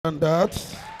than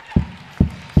that.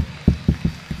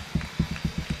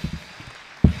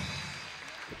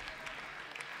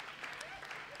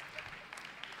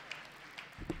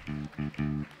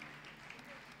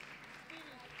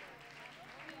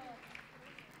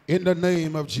 In the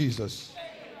name of Jesus.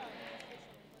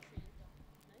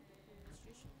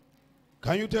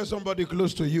 Can you tell somebody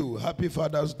close to you, Happy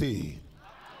Father's Day?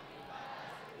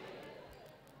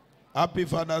 Happy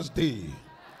Father's Day.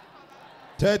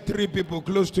 Tell 3 people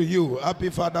close to you, Happy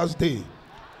Father's Day.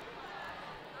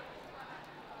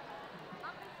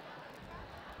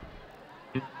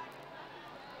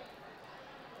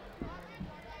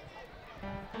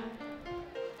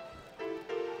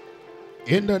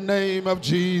 In the name of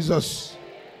Jesus.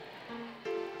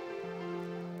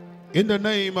 In the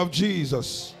name of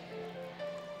Jesus.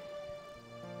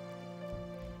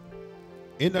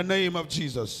 In the name of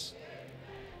Jesus.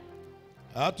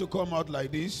 I had to come out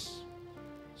like this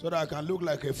so that I can look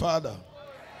like a father.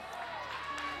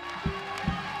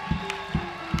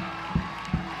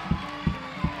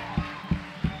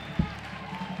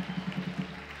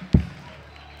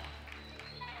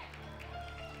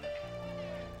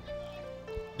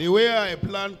 The way I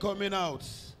planned coming out,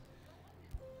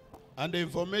 and the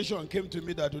information came to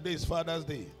me that today is Father's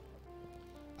Day,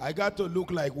 I got to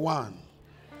look like one.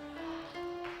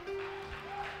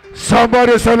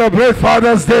 Somebody celebrate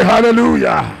Father's Day.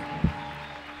 Hallelujah.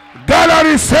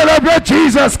 Gallery, celebrate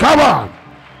Jesus. Come on.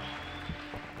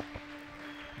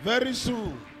 Very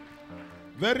soon,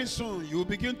 you will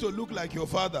begin to look like your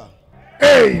father.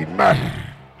 Amen.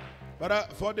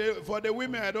 But for the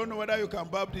women, I don't know whether you can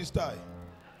barb this tie.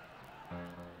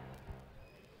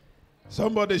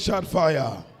 Somebody shout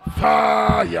fire.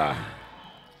 Fire.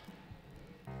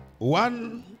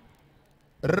 One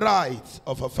right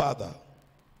of a father.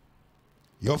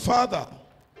 Your father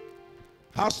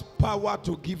has power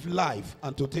to give life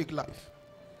and to take life.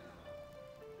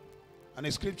 And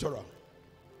it's scriptural.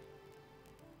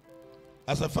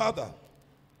 As a father,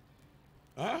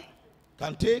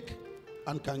 can take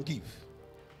and can give.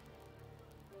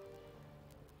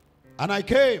 And I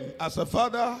came as a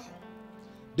father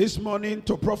this morning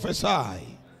to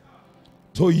prophesy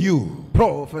to you.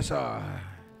 Prophesy.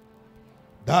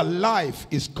 That life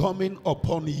is coming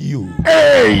upon you.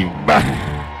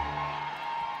 Amen.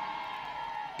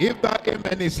 If that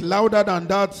amen is louder than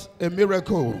that, a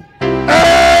miracle. Amen.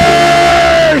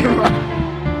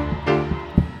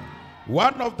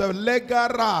 One of the legal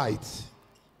rights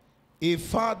a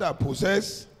father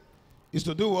possesses is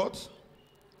to do what?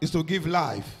 Is to give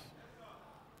life.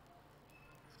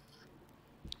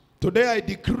 Today I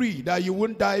decree that you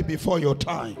won't die before your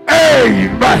time.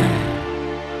 Amen.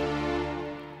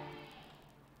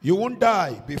 You won't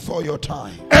die before your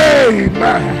time.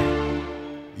 Amen.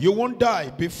 You won't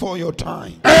die before your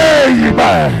time.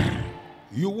 Amen.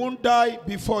 You won't die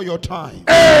before your time.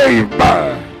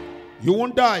 Amen. You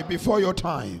won't die before your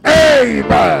time.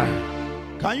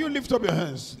 Amen. Can you lift up your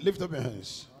hands? Lift up your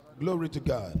hands. Glory to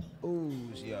God. Oh,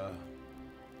 yeah.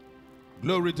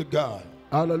 Glory to God.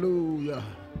 Hallelujah.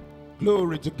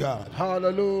 Glory to God.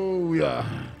 Hallelujah.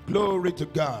 Glory to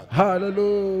God.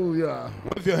 Hallelujah.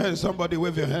 Wave your hands. Somebody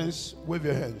wave your hands. Wave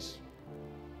your hands.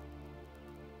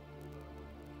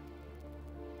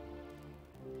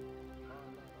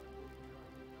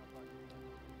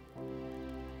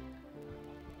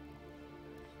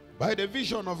 By the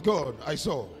vision of God, I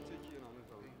saw.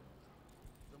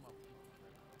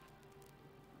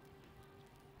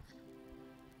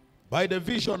 By the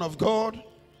vision of God,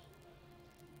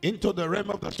 into the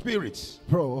realm of the spirits.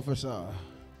 Professor.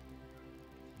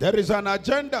 There is an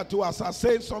agenda to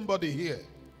assassinate somebody here.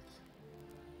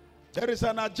 There is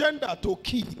an agenda to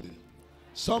kill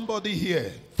somebody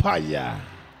here. Fire.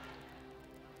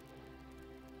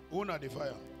 Una the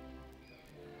fire.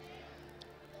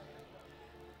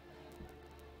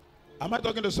 Am I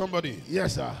talking to somebody?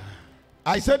 Yes, sir.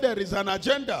 I said there is an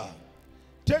agenda.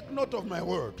 Take note of my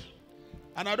word.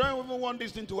 And I don't even want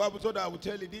this thing to happen so that I will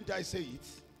tell you, didn't I say it?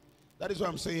 That is why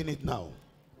I'm saying it now.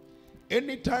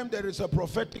 Anytime there is a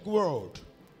prophetic word,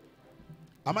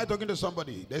 am I talking to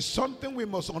somebody? There's something we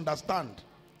must understand.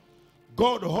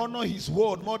 God honors his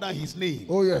word more than his name.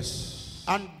 Oh, yes.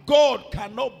 And God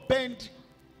cannot bend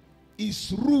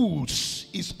his rules,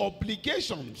 his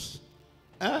obligations,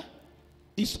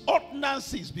 his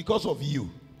ordinances because of you.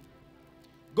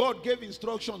 God gave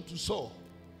instruction to Saul.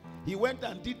 He went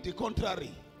and did the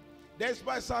contrary. That's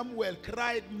why Samuel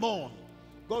cried, mourn.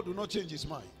 God will not change his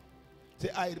mind. Say,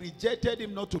 I rejected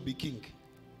him not to be king.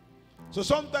 So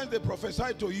sometimes they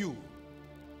prophesy to you.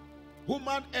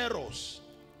 Human errors,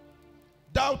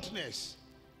 doubtness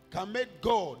can make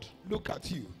God look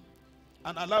at you.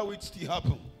 and allow it to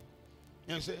happen.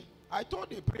 And you say, I thought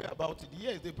they pray about it.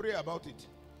 Yes, they pray about it.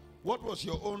 What was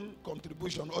your own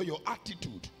contribution or your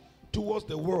attitude towards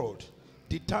the world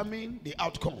determine the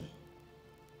outcome?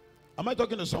 Am I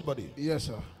talking to somebody? Yes,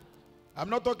 sir. I'm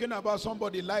not talking about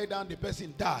somebody lie down, the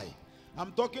person die.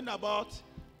 I'm talking about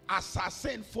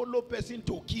assassin follow person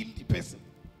to kill the person.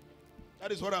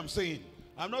 That is what I'm saying.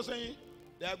 I'm not saying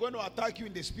they are going to attack you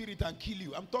in the spirit and kill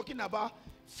you. I'm talking about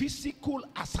physical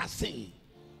assassin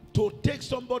to take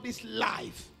somebody's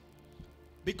life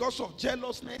because of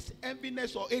jealousness,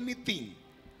 enviness, or anything.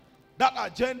 That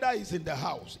agenda is in the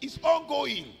house. It's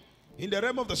ongoing in the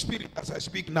realm of the spirit as I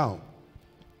speak now.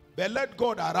 But let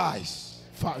God arise.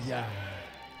 Father.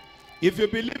 If you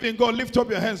believe in God, lift up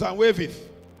your hands and wave it.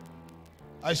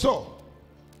 I saw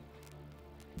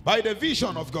by the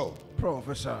vision of God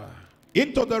Prophesy.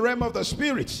 into the realm of the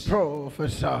spirit.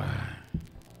 Prophesy.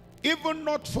 Even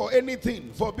not for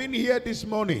anything, for being here this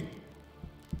morning.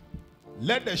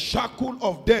 Let the shackle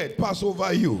of death pass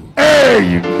over you.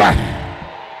 Amen.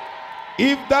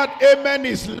 If that amen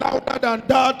is louder than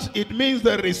that, it means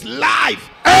there is life.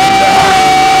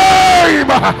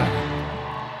 Amen.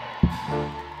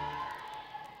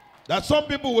 That some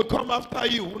people will come after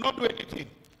you, will not do anything,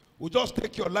 will just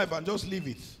take your life and just leave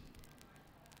it.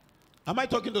 Am I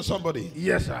talking to somebody?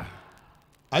 Yes, sir.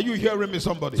 Are you hearing me,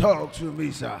 somebody? Talk to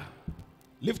me, sir.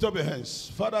 Lift up your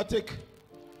hands. Father, take.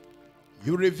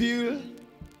 You reveal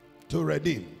to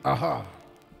redeem. Aha.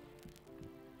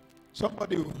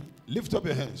 Somebody, lift up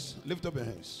your hands. Lift up your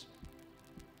hands.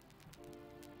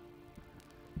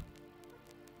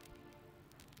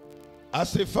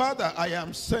 As a father, I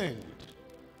am sent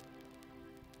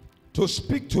to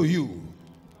speak to you.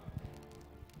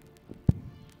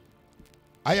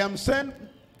 I am sent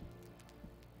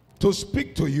to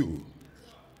speak to you.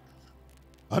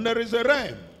 And there is a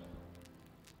realm.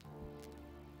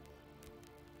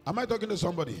 Am I talking to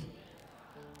somebody?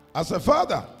 As a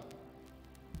father,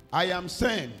 I am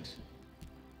sent.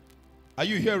 Are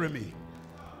you hearing me?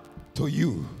 To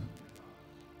you.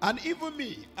 And even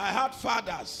me, I had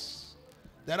fathers.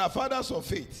 There are fathers of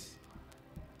faith.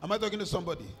 Am I talking to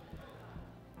somebody?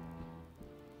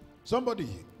 Somebody,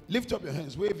 lift up your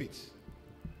hands, wave it.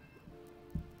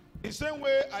 The same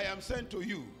way I am sent to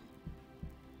you.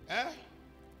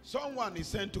 Someone is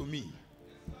sent to me.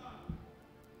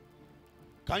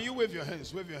 Can you wave your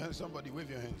hands? Wave your hands, somebody, wave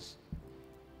your hands.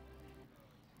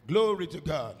 Glory to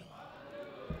God.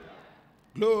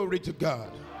 Glory to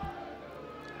God.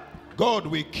 God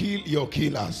will kill your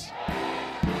killers.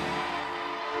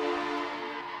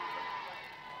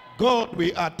 God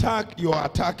will attack your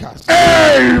attackers.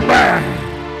 Amen.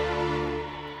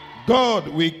 God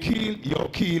will kill your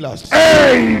killers.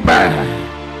 Amen.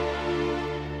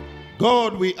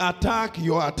 God will attack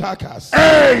your attackers.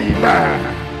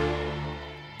 Amen.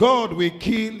 God will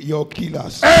kill your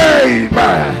killers.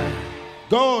 Amen.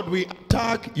 God will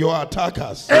attack your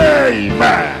attackers.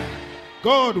 Amen.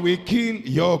 God will kill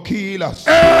your killers.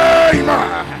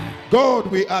 Amen. God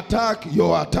will attack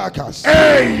your attackers.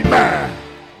 Amen.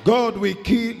 God will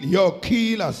kill your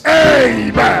killers.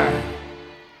 Amen.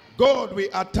 God will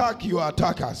attack your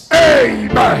attackers.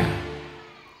 Amen.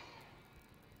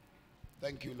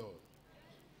 Thank you, Lord.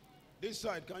 This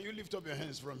side, can you lift up your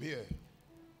hands from here?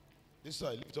 This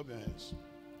side, lift up your hands.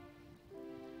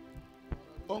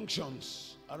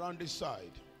 Unctions around this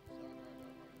side.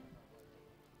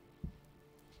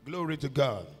 Glory to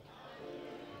God.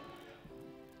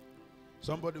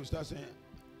 Somebody will start saying,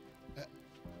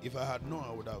 if I had known,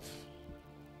 I would have.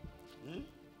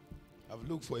 I've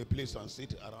looked for a place and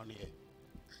sit around here.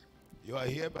 You are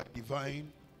here by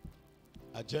divine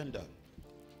agenda.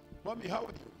 Mommy, how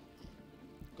are you?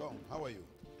 Come, how are you?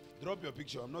 Drop your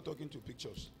picture. I'm not talking to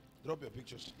pictures. Drop your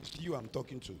pictures. It's you I'm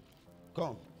talking to.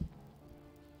 Come.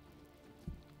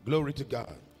 Glory to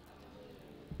God.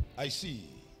 I see.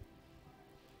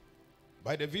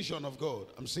 By the vision of God,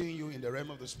 I'm seeing you in the realm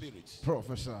of the spirit.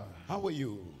 Prophesy. How are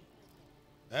you?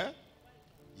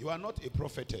 You are not a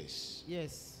prophetess.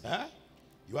 Yes.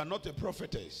 You are not a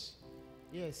prophetess.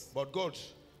 Yes. But God,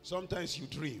 sometimes you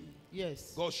dream.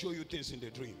 Yes. God show you things in the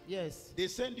dream. Yes. They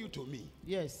send you to me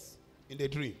Yes. in the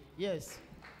dream. Yes.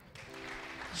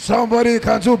 Somebody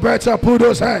can do better. Put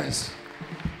those hands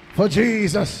for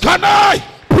Jesus. Can I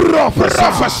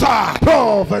Prophesy.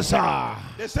 Prophesy.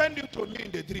 They send you to me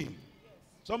in the dream.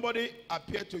 Somebody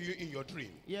appeared to you in your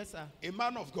dream. Yes, sir. A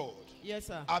man of God Yes,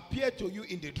 sir. appeared to you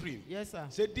in the dream. Yes, sir.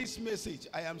 Say, this message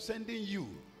I am sending you.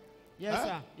 Yes, Huh?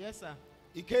 sir. Yes, sir.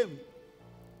 He came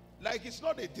like it's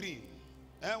not a dream.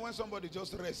 When somebody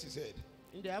just rests his head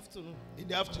In the afternoon. in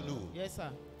the afternoon. Yes, sir.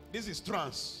 This is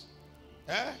trance.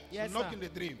 Yes, so not in the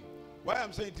dream. Why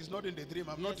I'm saying it is not in the dream,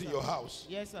 I'm not in your house.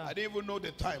 Yes, sir. I didn't even know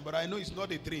the time, but I know it's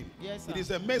not a dream. Yes, sir. It is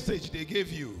a message they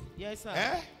gave you. Yes,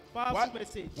 sir. Powerful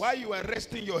message. While you were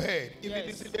resting your head. If it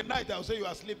is in the night, I'll say you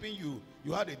are sleeping, you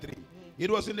had a dream. It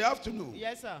was in the afternoon.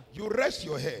 Yes, sir. You rest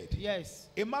your head. Yes.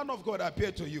 A man of God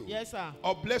appeared to you. Yes, sir.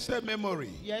 Of blessed memory.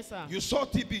 Yes, sir. You saw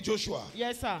TB Joshua.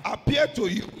 Yes, sir. Appeared to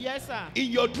you. Yes, sir. In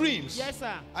your dreams. Yes,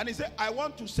 sir. And he said, I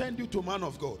want to send you to man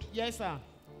of God. Yes, sir.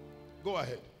 Go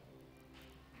ahead.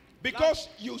 Because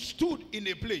you stood in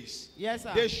a place. Yes,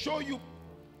 sir. They show you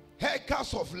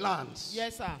hectares of lands.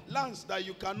 Yes, sir. Lands that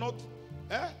you cannot.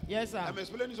 Yes, sir. I'm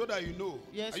explaining so that you know.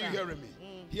 Yes, Are sir. you hearing me?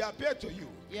 He appeared to you.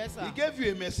 Yes, sir. He gave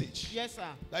you a message. Yes, sir.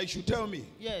 That you should tell me.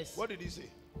 Yes. What did he say?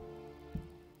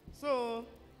 So,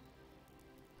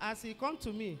 as he come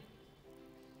to me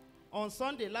on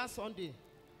Sunday, last Sunday,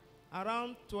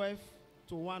 around 12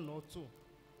 to 1 or 2,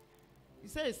 he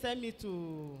said he sent me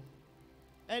to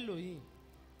Elohim.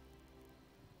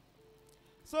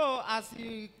 So as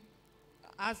he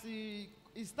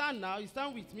stand now, he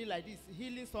stand with me like this,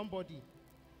 healing somebody.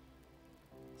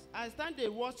 I stand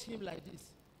there, watch him like this.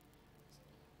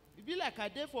 It be like I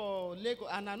did for Lagos,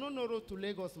 and I don't know road to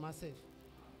Lagos myself.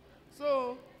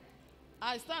 So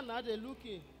I stand now, they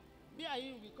looking. Me and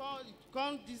him, we call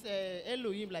this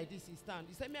Elohim like this. He stand.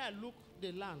 He said, "Me, I look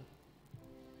the land.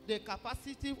 The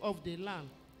capacity of the land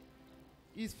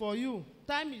is for you.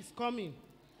 Time is coming.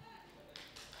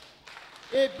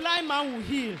 A blind man will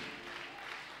heal.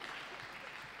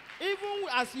 Even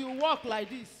as you walk like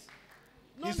this."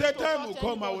 He said, time will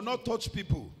come, I will not touch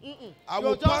people. I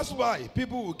will pass by,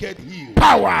 people will get healed.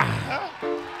 Power.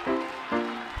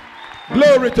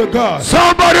 Glory to God.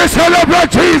 Somebody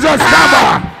celebrate Jesus.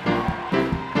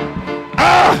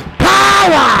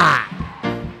 Power.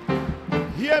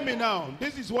 Hear me now.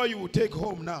 This is what you will take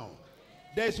home now.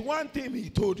 There's one thing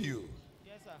he told you.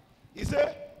 Yes, sir. He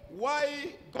said,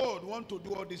 why God want to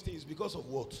do all these things? Because of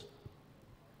what?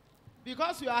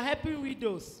 Because you are helping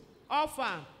widows,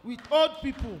 orphans, with old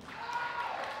people.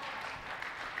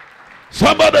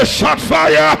 Somebody shout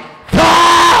fire.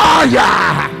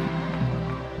 Fire.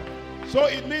 So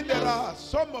it means there are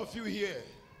some of you here.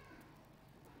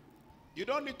 You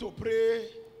don't need to pray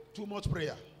too much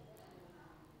prayer.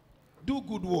 Do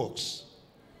good works.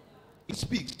 It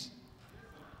speaks.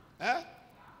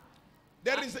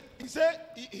 He said,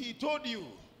 he told you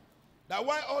that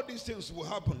why all these things will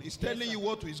happen. He's telling you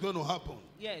what is going to happen.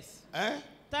 Yes.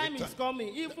 Time is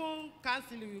coming. Even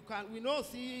counseling, we not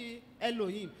see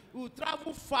Elohim. We will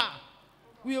travel far.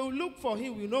 We will look for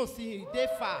him. We not see him. They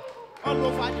far. All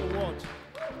over the world.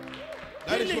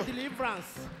 Healing,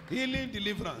 deliverance. Healing,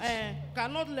 deliverance.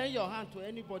 Cannot lay your hand to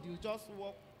anybody. You just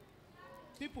walk.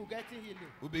 People getting healing.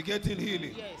 We'll be getting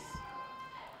healing. Yes.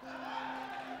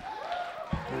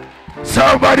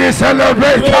 Somebody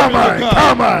celebrate. Come on,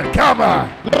 come on, come on.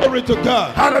 Glory to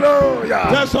God. Hallelujah.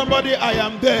 Tell somebody, I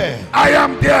am there. I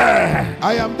am there.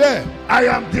 I am there. I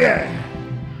am there.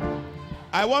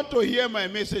 I want to hear my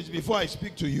message before I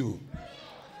speak to you.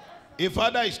 A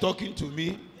father is talking to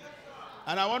me,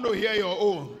 and I want to hear your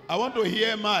own. I want to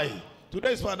hear mine.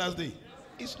 Today is Father's Day.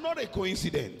 It's not a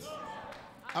coincidence.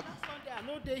 Sunday, I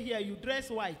know they here. You dress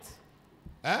white.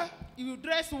 Huh? You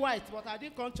dress white, but I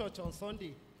didn't come church on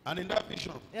Sunday. And in that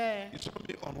vision, you saw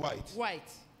me on white.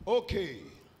 White. Okay.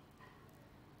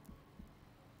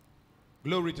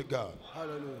 Glory to God.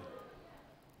 Hallelujah.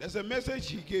 There's a message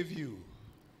he gave you.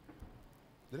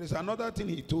 There is another thing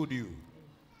he told you.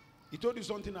 He told you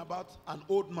something about an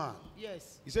old man.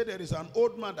 Yes. He said there is an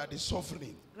old man that is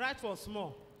suffering. Right for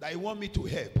small. That he want me to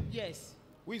help. Yes.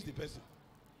 Who is the person?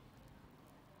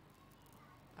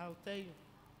 I'll tell you.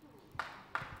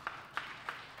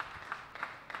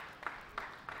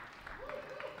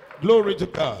 Glory to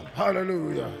God.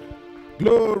 Hallelujah.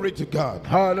 Glory to God.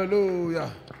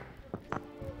 Hallelujah.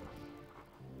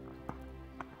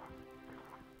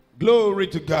 Glory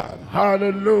to God.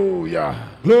 Hallelujah.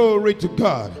 Glory to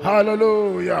God.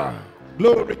 Hallelujah.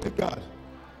 Glory to God.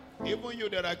 Even you,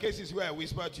 there are cases where I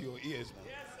whisper to your ears now.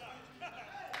 Yes,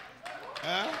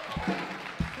 sir.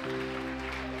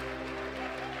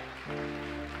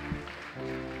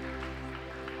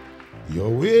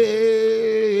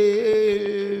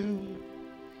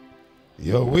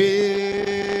 Your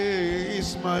way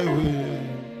is my way.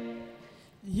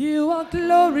 You are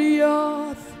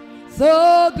glorious,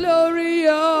 so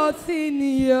glorious in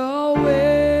your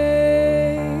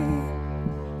way.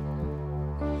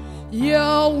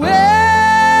 Your way,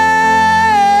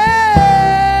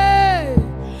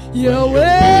 your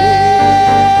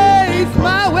way is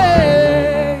my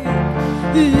way.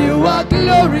 You are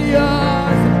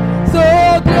glorious,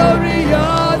 so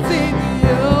glorious in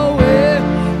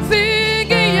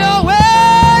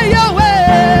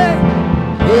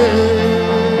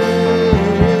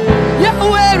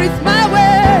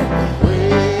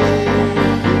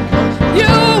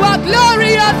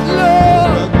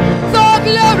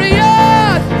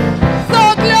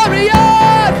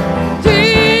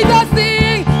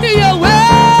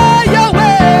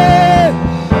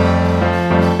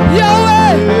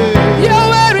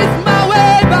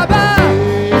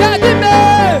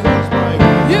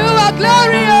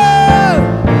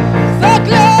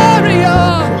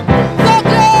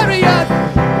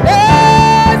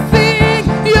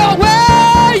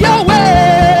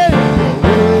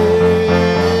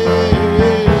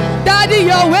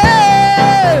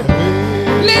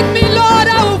Lead me, Lord, I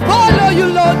will follow you,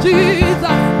 Lord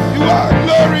Jesus. You are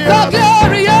glorious. So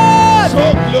glorious. So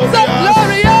glorious. So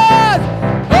glorious.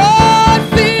 Oh,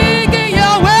 singing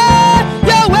your way,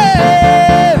 your way.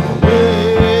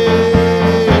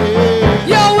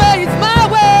 Your way is my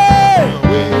way.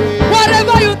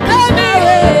 Whatever you tell me,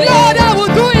 Lord, I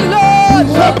will do it, Lord.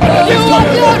 Somebody You lift are up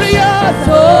your hands. glorious.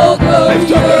 So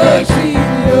Lift up your hands. glorious in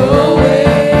your way.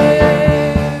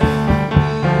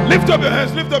 Lift up your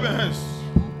hands. Lift up your hands.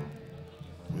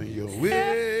 Your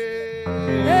way.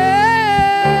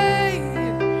 Hey,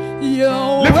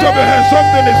 your Lift up your hands.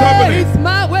 Something is happening. It's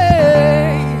my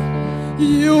way.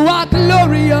 You are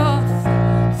glorious,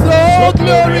 so, So glorious.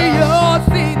 glorious.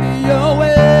 In your So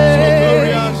way.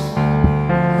 glorious.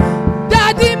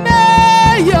 Daddy,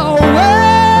 may your way.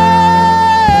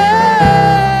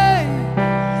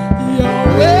 Your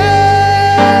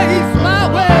way is my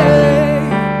way.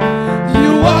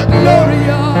 You are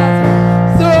glorious,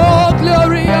 so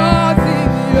glorious in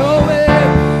your way.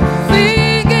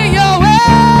 Singing your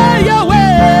way, your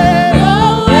way.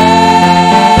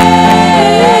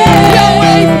 Your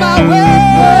way is my way.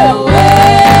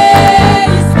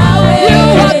 You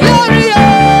are glorious.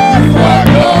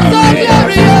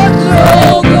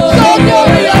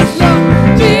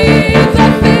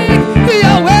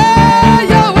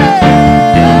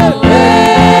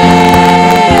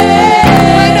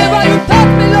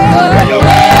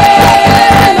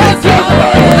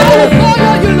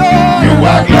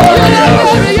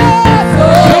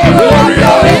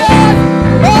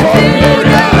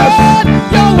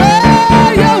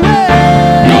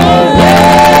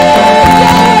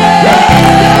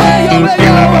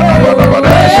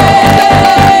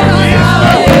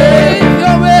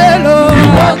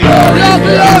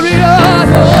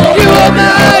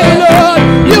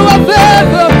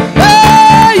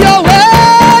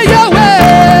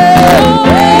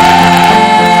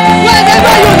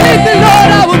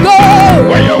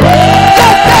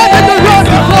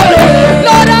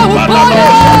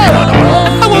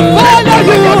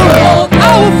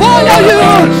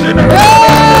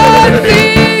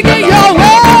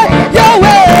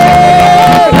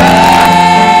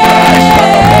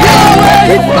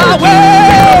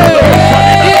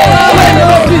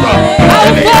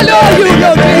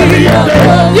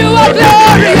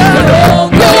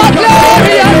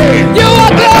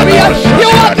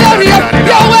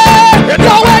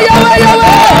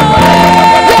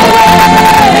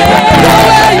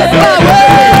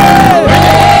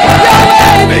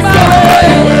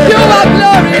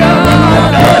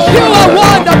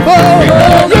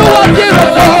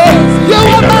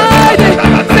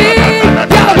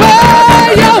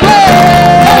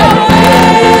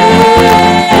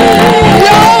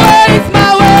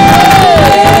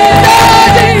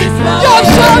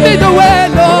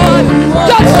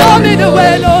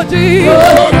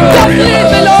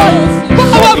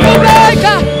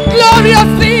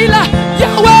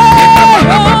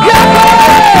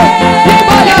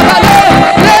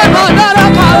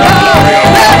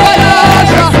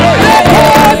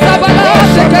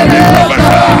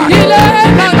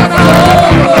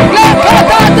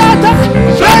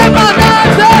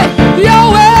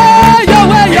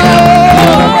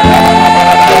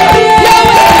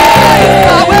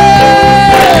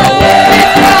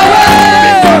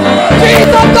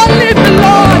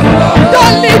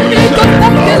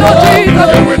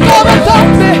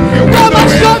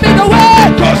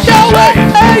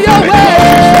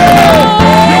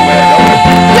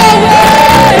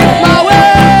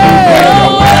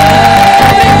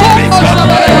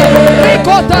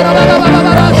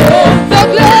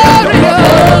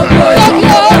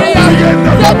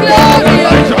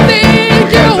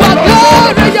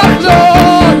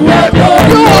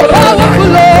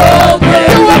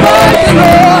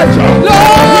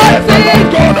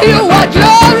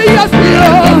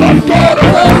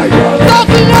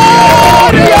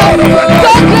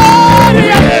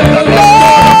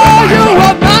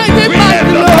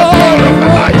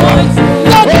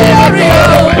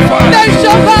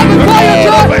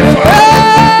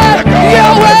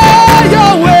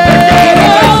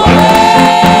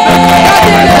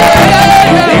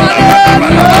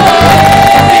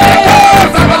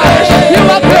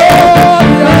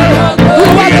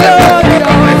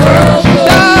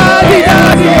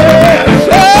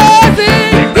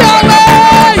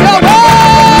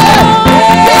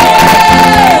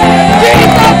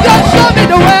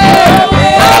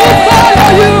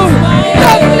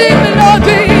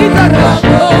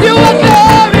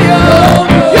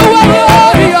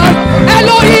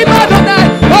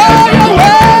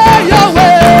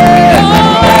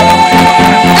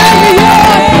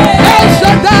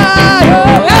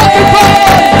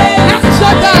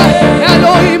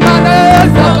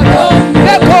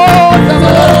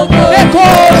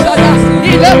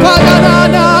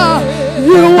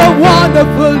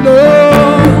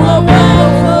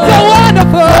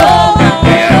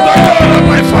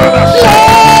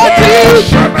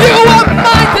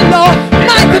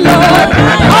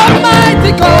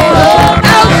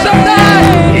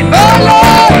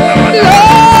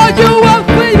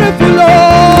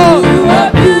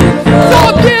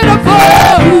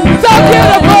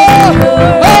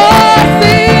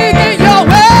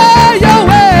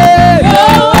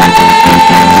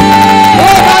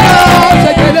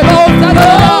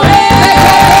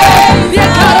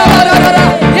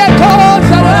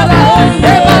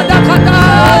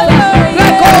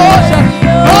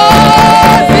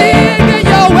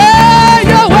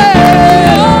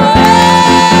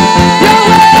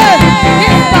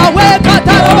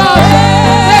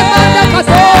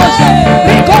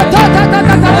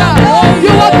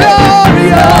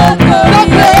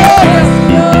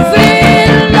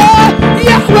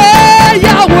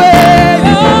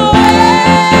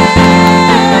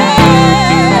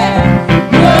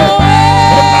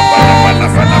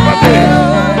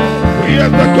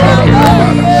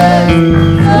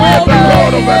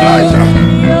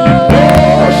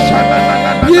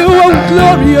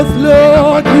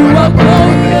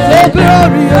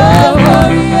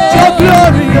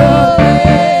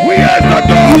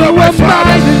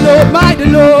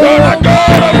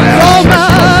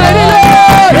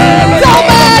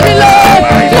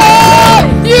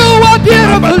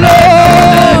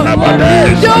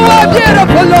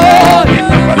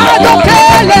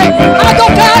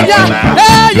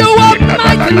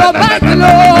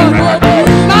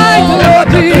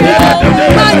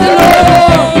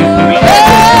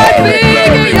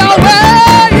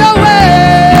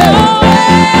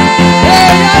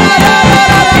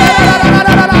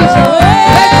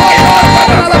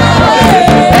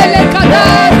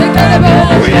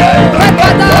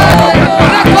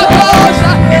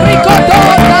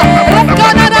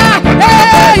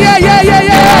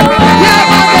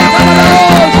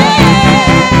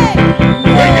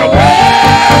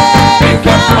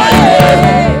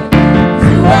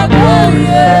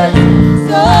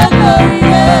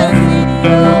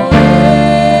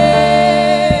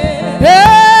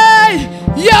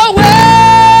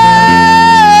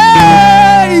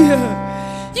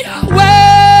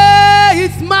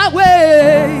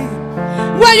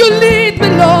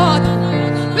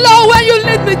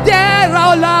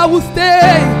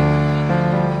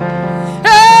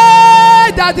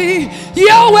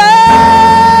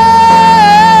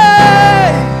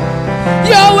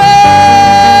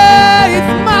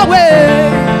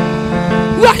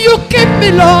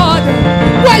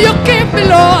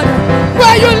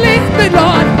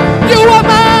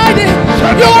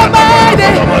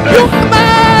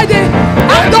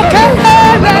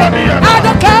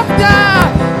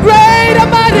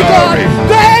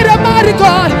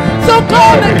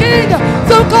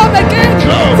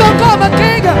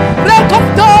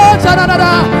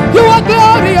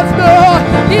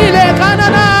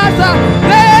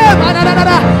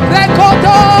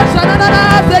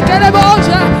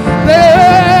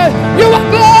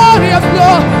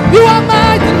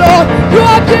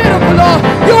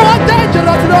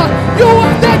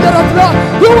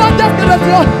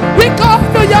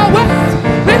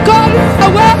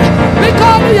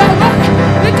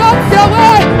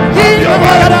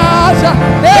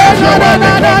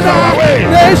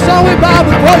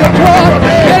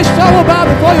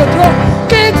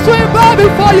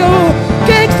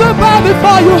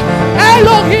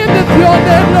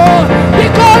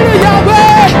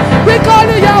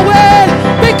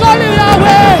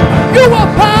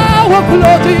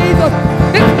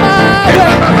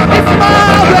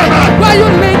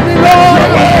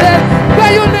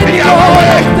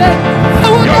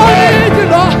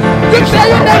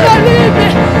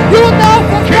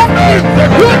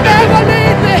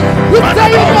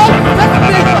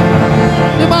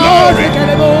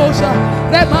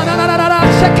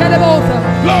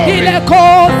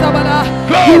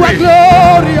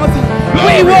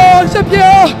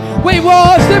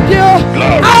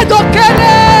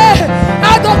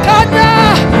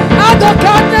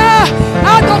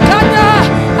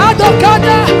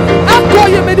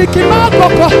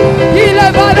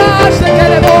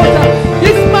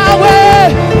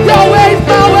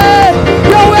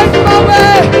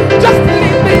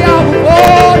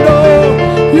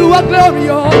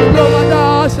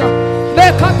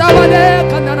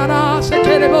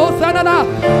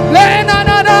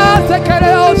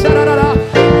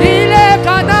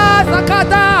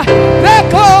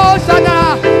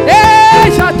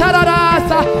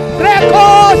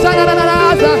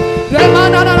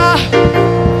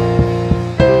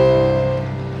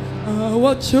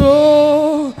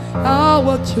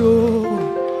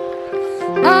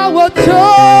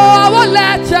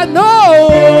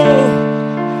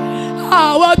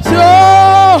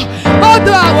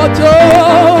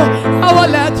 I will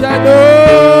no.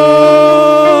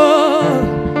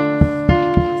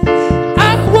 I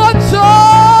want to,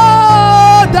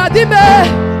 Daddy me.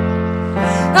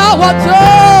 I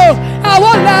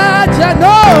want let you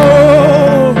know.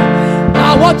 I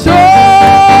want to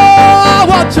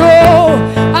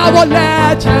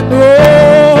let you know.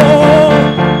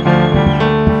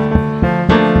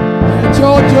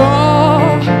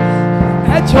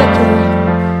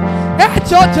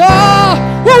 Ejojo,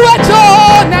 uwejo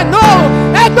neno,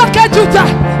 egbokejuta.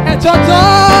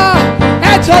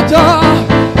 Ejojo,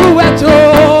 uwejo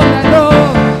neno.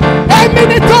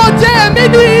 Emini toje,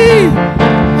 emini.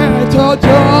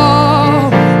 Ejojo,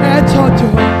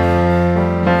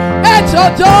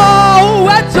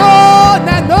 uwejo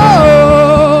neno.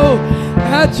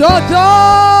 Ejojo,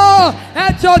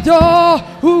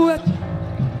 uwejo.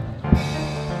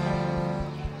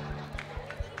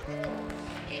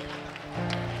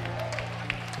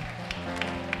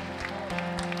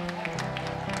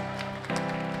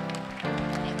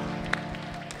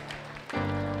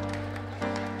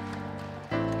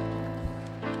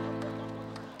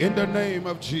 In the name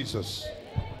of Jesus.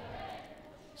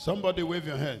 Somebody wave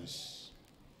your hands.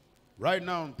 Right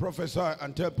now, prophesy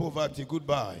and tell poverty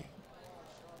goodbye.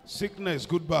 Sickness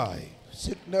goodbye.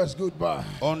 Sickness, goodbye.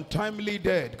 Untimely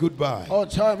death goodbye.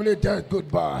 Untimely death,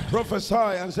 goodbye. Prophesy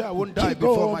and say, I won't die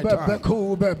before my time.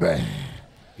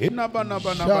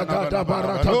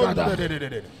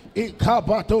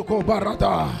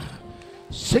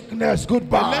 Sickness,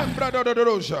 goodbye.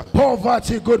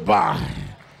 Poverty, goodbye.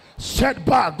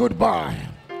 Setback, goodbye.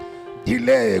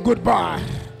 Delay, goodbye.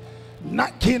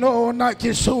 Nakino,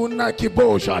 nakisu,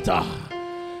 nakiboshata.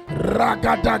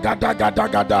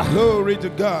 Ragadagadagada. Glory to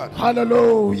God.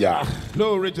 Hallelujah.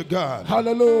 Glory to God.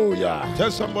 Hallelujah. Tell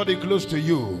somebody close to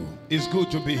you, it's good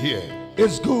to be here.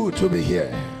 It's good to be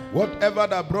here. Whatever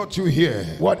that brought you here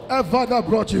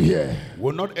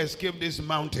will not escape this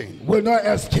mountain. Will not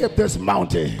escape this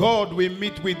mountain. God will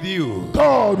meet with you.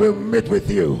 God will meet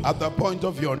with you at the point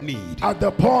of your need. At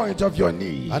the point of your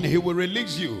need. And He will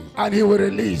release you. And He will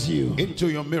release you into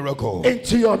your miracle.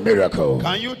 Into your miracle.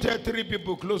 Can you tell 3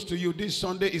 people close to you, this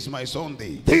Sunday is my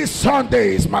Sunday. This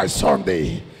Sunday is my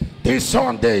Sunday. This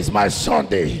Sunday is my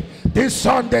Sunday. This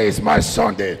Sunday is my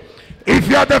Sunday. If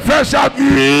you are the first, shout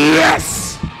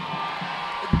yes.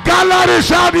 Gallery,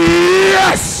 shout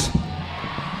yes.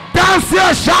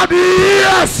 Downstairs, shout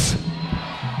yes.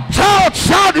 Church,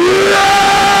 shout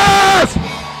yes.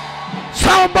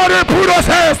 Somebody put those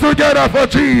hands together for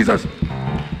Jesus.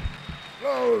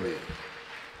 Glory.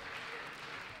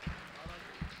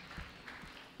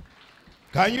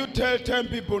 Can you tell 10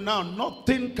 people now,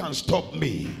 nothing can stop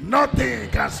me? Nothing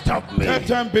can stop me. Tell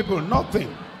 10 people,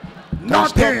 nothing.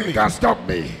 Nothing can stop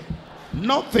me.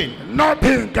 Nothing.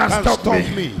 Nothing can stop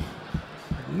me.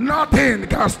 Nothing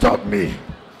can stop me.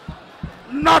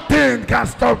 Nothing can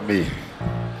stop me.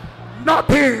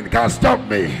 Nothing can stop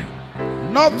me.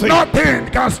 Nothing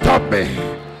can stop me.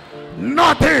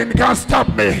 Nothing can stop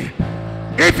me.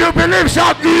 If you believe,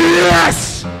 shout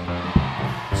yes.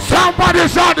 Somebody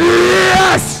shout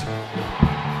yes.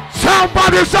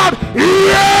 Somebody shout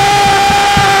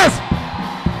yes.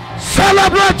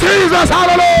 Celebrate Jesus.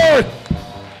 Hallelujah.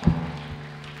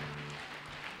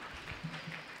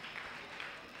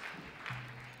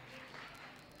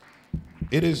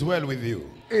 It is well with you.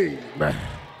 Amen.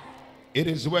 It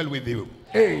is well with you.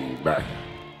 Amen.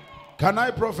 Can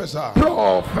I prophesy?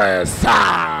 Prophesy.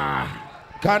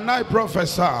 Can I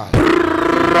prophesy?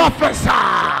 Prophesy.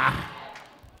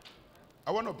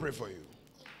 I want to pray for you.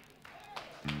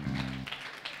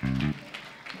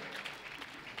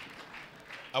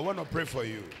 I want to pray for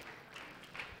you.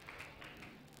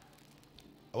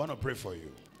 I want to pray for you.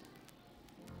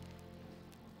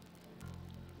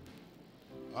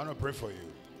 I want to pray for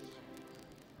you.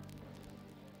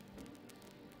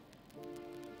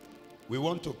 We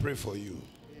want to pray for you.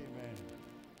 Amen.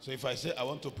 So if I say I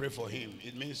want to pray for him,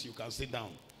 it means you can sit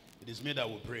down. It is me that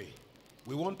will pray.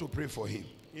 We want to pray for him.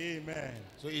 Amen.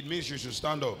 So it means you should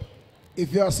stand up.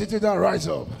 If you are sitting down, rise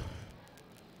up.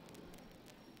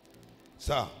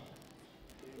 Sir,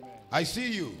 Amen. I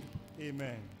see you.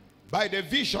 Amen. By the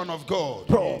vision of God.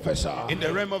 Professor. In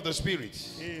the realm of the spirit.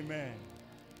 Amen.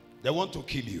 They want to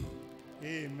kill you.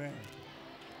 Amen.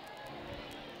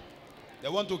 They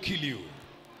want to kill you.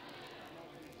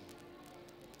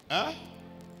 Huh?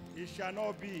 It shall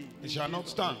not be. It shall not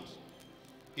stand.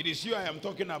 It is you I am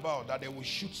talking about, that they will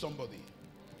shoot somebody.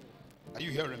 Are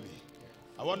you hearing me?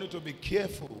 I want you to be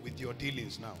careful with your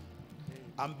dealings now.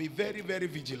 And be very, very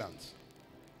vigilant.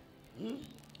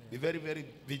 Be very, very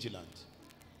vigilant.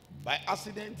 By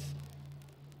accident,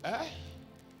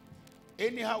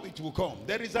 anyhow it will come.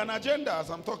 There is an agenda as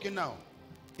I'm talking now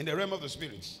in the realm of the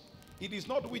spirits. It is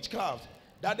not witchcraft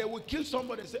that they will kill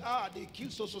somebody and say, they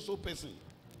killed so person.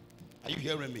 Are you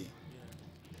hearing me?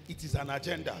 It is an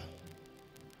agenda.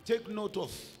 Take note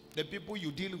of the people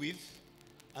you deal with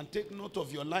and take note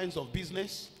of your lines of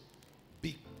business.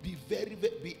 Be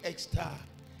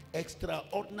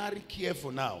extraordinary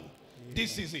careful now. Yeah.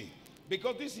 This is it.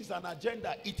 Because this is an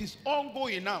agenda. It is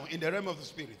ongoing now in the realm of the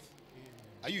spirit.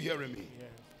 Yeah. Are you hearing me? Yes.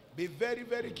 Be very,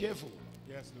 very careful.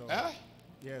 Yes, Lord.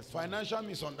 Yes. Financial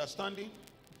misunderstanding,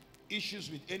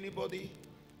 issues with anybody,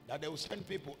 that they will send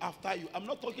people after you. I'm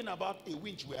not talking about a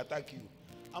witch will attack you.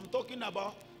 I'm talking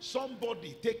about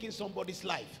somebody taking somebody's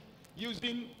life,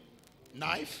 using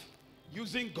knife,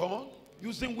 using gun,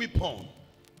 using weapon,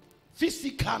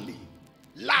 physically,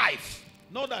 life.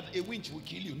 Not that a witch will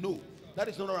kill you. No, that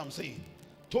is not what I'm saying.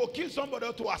 To kill somebody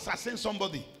or to assassinate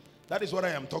somebody, that is what I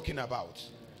am talking about.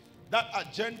 That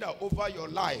agenda over your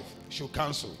life should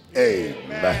cancel.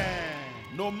 Amen.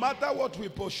 No matter what we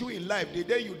pursue in life, the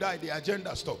day you die, the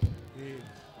agenda stop.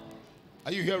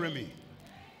 Are you hearing me?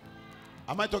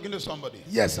 Am I talking to somebody?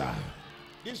 Yes, sir.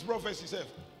 This prophecy says,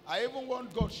 I even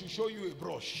want God to show you a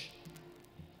brush.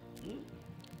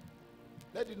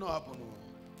 Let it not happen.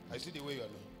 I see the way you are.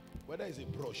 Whether it's a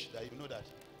brush that you know that,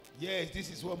 yes, this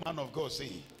is what man of God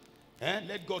say.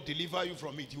 Let God deliver you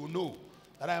from it. You know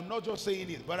that I am not just saying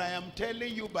it, but I am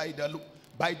telling you by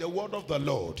the word of the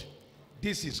Lord.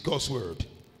 This is God's word.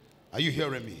 Are you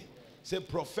hearing me? Say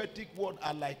prophetic word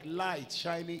are like light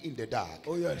shining in the dark.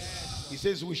 Oh yes. He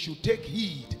says we should take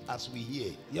heed as we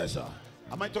hear. Yes, sir.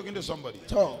 Am I talking to somebody?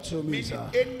 Talk to me, meaning sir.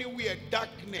 Anywhere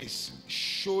darkness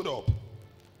showed up,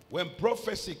 when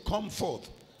prophecy come forth,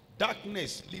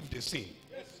 darkness leave the scene.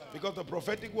 Yes, because the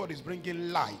prophetic word is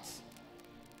bringing light.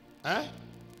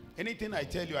 Anything I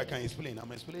tell you, I can explain.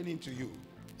 I'm explaining to you.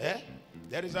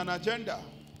 There is an agenda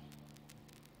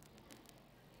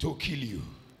to kill you.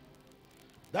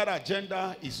 That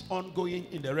agenda is ongoing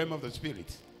in the realm of the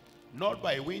spirit. Not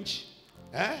by witch,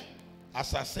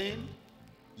 assassin.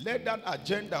 Let that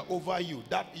agenda over you,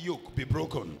 that yoke be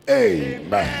broken.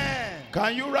 Amen.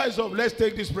 Can you rise up? Let's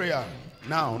take this prayer.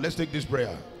 Now, let's take this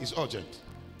prayer. It's urgent.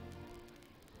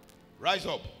 Rise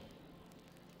up.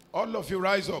 All of you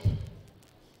rise up.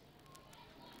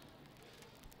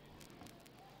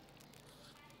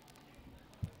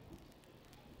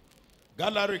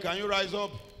 Gallery, can you rise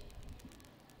up?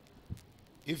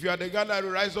 If you are the gallery,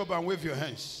 rise up and wave your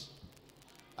hands.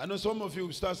 I know some of you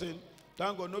will start saying,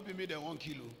 thank God, not be me, they 1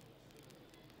 kilo.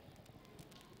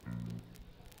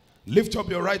 Lift up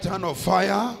your right hand of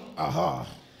fire.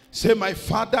 Say, my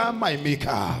Father, my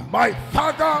Maker. My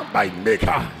Father, my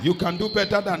Maker. You can do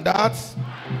better than that.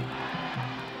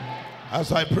 As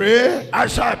I pray,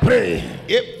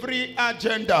 every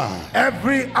agenda,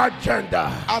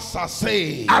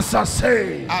 assassin,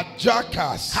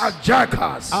 jackers,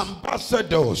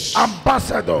 ambassadors,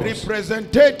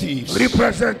 representatives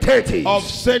of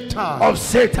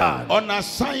Satan, on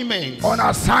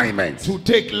assignment to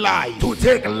take life,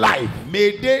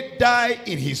 may they die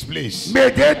in his place.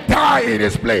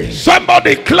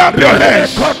 Somebody clap your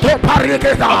hands.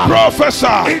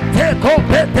 Prophesy.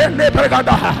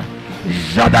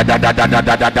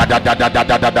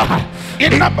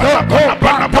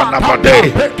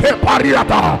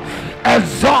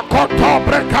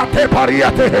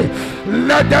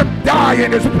 Let them die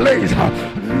in his place.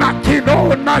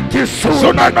 Nakino nakisu.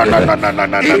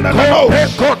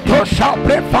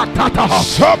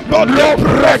 Somebody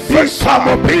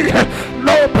prophesy.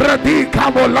 No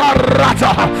predicamo la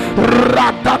rata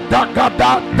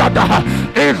radadagada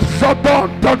Isodon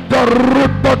the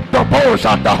root of the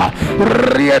boshanda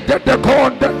Riede de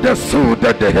conde de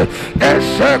sude de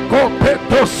Esheko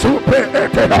peto supe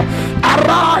ete.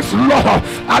 Arise, Lord,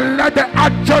 and let the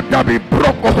agenda be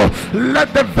broken.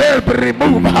 Let the veil be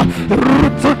removed.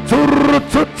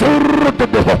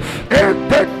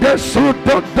 Ete de sude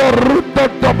the root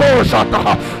of the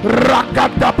boshanda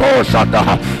Ragada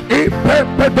boshanda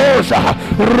Pepedosa,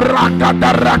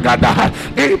 Ragada,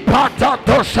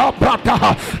 Ipatato Prata.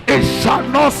 It shall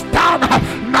not stand,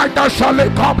 neither shall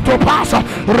it come to pass.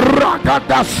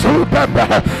 Ragada Super,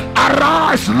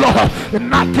 arise, Lord,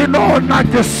 Nakino,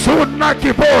 Nakisun,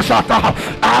 Nakibosata,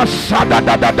 Ashada,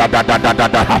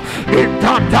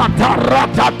 Itata,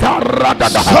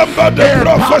 Ratata, somebody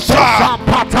prophesy.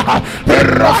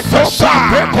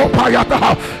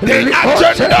 The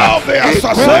agenda of the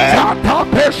assassin,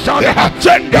 the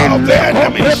agenda of the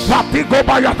enemies, we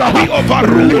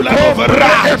overrule and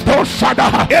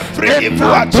override every every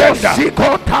evil agenda.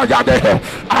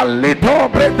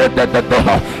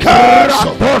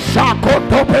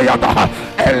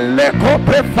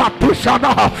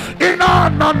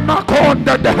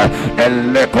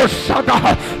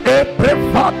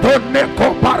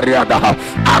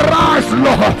 Arise,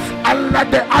 Lord, and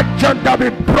let the agenda be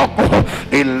broken.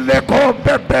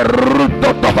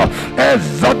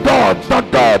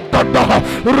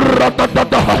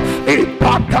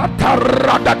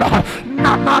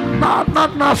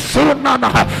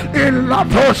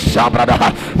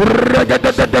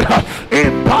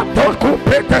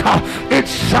 It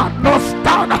shall not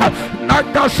stand,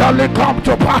 neither shall it come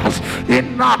to pass.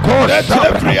 Let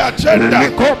every agenda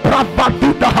in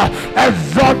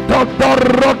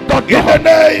the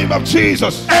name of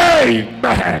Jesus.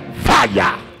 Amen.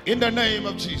 Fire. In the name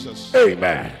of Jesus.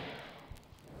 Amen.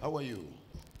 How are you?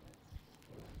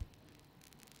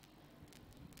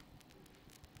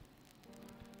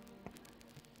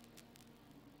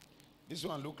 This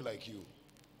one look like you.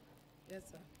 Yes,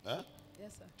 sir. Huh?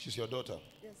 Yes, sir. She's your daughter.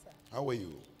 Yes, sir. How are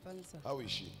you? Fine, sir. How is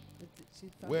she? She's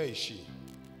fine. Where is she?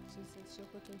 She's in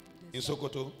Sokoto. In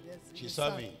Sokoto? Yes. She's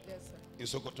serving Yes, sir. in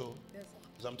Sokoto. Yes, sir.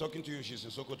 As I'm talking to you, she's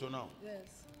in Sokoto now.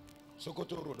 Yes.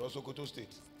 Sokoto Road or Sokoto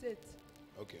State? State.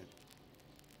 Okay.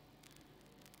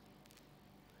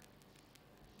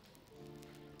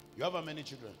 You have how many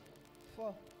children?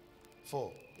 4.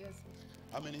 4. Yes, sir.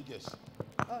 How many girls?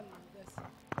 Oh, no. Yes, sir.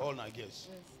 All 9 girls.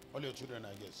 Yes. All your children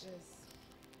are girls. Yes.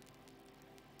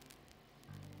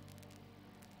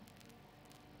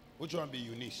 Which one be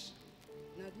Eunice?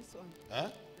 Now this one. Huh?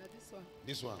 Now this one.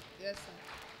 This one. Yes,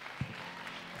 sir.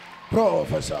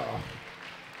 Professor.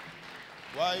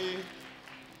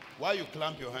 Why you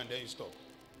clamp your hand then you stop?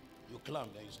 You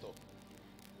clamp then you stop.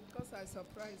 Because I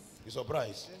surprised. You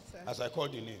surprised? Yes, sir. As I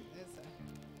called the name. Yes, sir.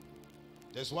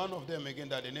 There's one of them again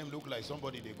that the name look like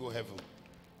somebody they go heaven.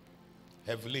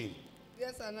 Evelyn.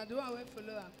 Yes, sir. Now the one we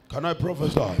follow her. Can I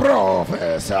prophesy?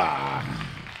 Professor.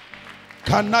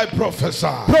 Can I prophesy?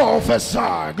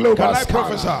 Professor. Global Can I scholar.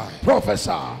 prophesy?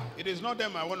 Professor. It is not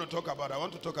them I want to talk about. I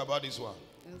want to talk about this one.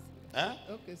 Yes.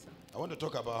 Huh? Okay, sir. I want to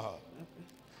talk about her. Okay.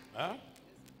 Huh?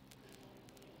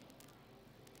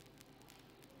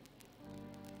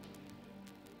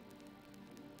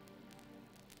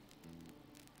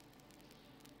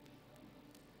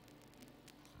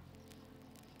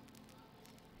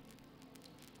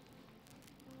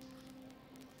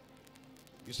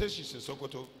 You say she's in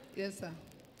Sokoto. Yes, sir.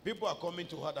 People are coming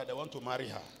to her that they want to marry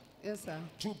her. Yes, sir.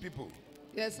 2 people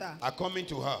Yes, sir. are coming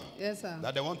to her Yes, sir.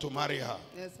 that they want to marry her.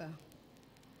 Yes, sir.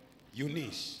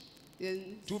 Eunice. Yes.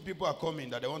 2 people are coming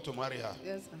that they want to marry her.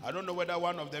 Yes, sir. I don't know whether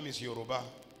one of them is Yoruba.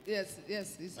 Yes,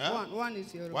 yes. It's Huh? one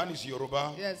is Yoruba. One is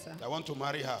Yoruba. Yes, sir. That want to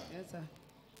marry her. Yes, sir.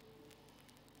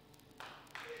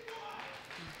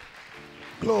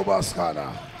 Global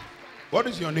scholar. What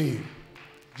is your name?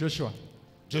 Joshua.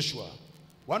 Joshua.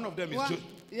 One of them is One.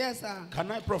 Yes, sir.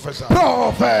 Can I prophesy?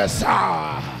 Professor.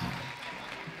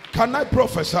 Can I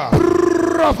prophesy?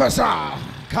 Professor.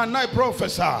 Can I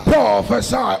prophesy?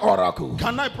 Professor Oracle.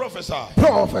 Can I prophesy?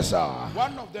 Professor.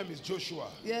 One of them is Joshua.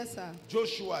 Yes, sir.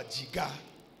 Joshua Jiga.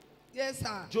 Yes,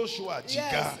 sir. Joshua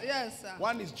Jiga. Yes, yes, sir.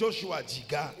 One is Joshua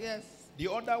Jiga. Yes.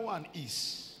 The other one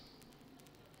is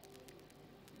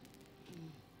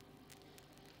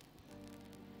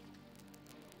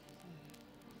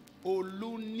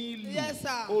Olunilu. Yes,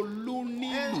 sir. Olunilu.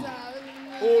 Yes,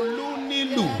 sir.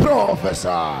 Olunilu.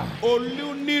 Professor.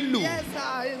 Olunilu. Yes,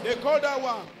 sir. They call that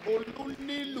one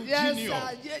Olunilu Yes, Junior.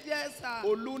 sir. Yes, sir.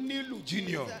 Olunilu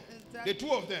Junior. Yes, sir. Yes, sir. The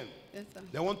 2 of them, Yes, sir.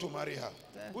 they want to marry her.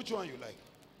 Yeah. Which one you like?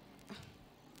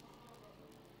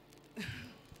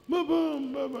 Baba,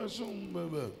 baba, sum,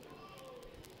 baba.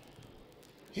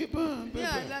 Hiba, Me,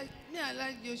 baba. I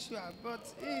like Joshua, but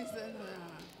he's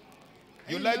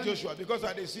You like Joshua because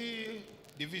I dey see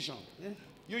division.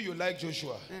 Yeah. You like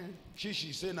Joshua. Yeah.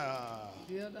 She say na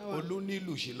The other one.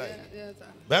 Olunilu she like. Yes, sir.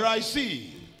 But I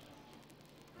see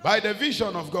by the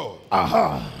vision of God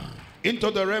Aha.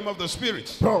 into the realm of the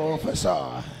spirit.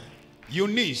 Professor.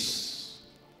 Eunice.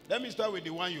 Let me start with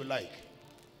the one you like.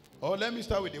 Or let me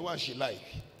start with the one she like.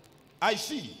 I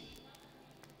see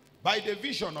by the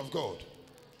vision of God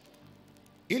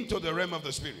into the realm of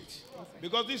the spirit.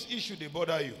 Because this issue they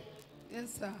bother you.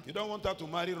 Yes, sir. You don't want her to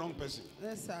marry wrong person.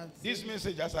 Yes, sir. This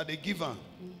message as I they give her.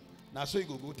 Now so you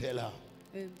go tell her.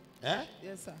 Eh?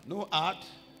 Yes, sir. No add,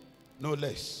 no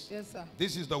less. Yes, sir.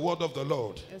 This is the word of the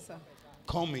Lord Yes, sir.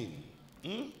 coming.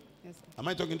 Hmm? Yes, sir. Am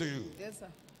I talking to you? Yes, sir.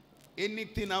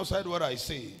 Anything outside what I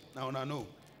say, now I know.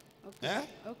 Okay. Eh?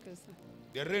 Okay, sir.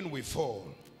 The rain will fall.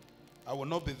 I will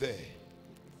not be there.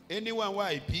 Anyone where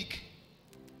I pick,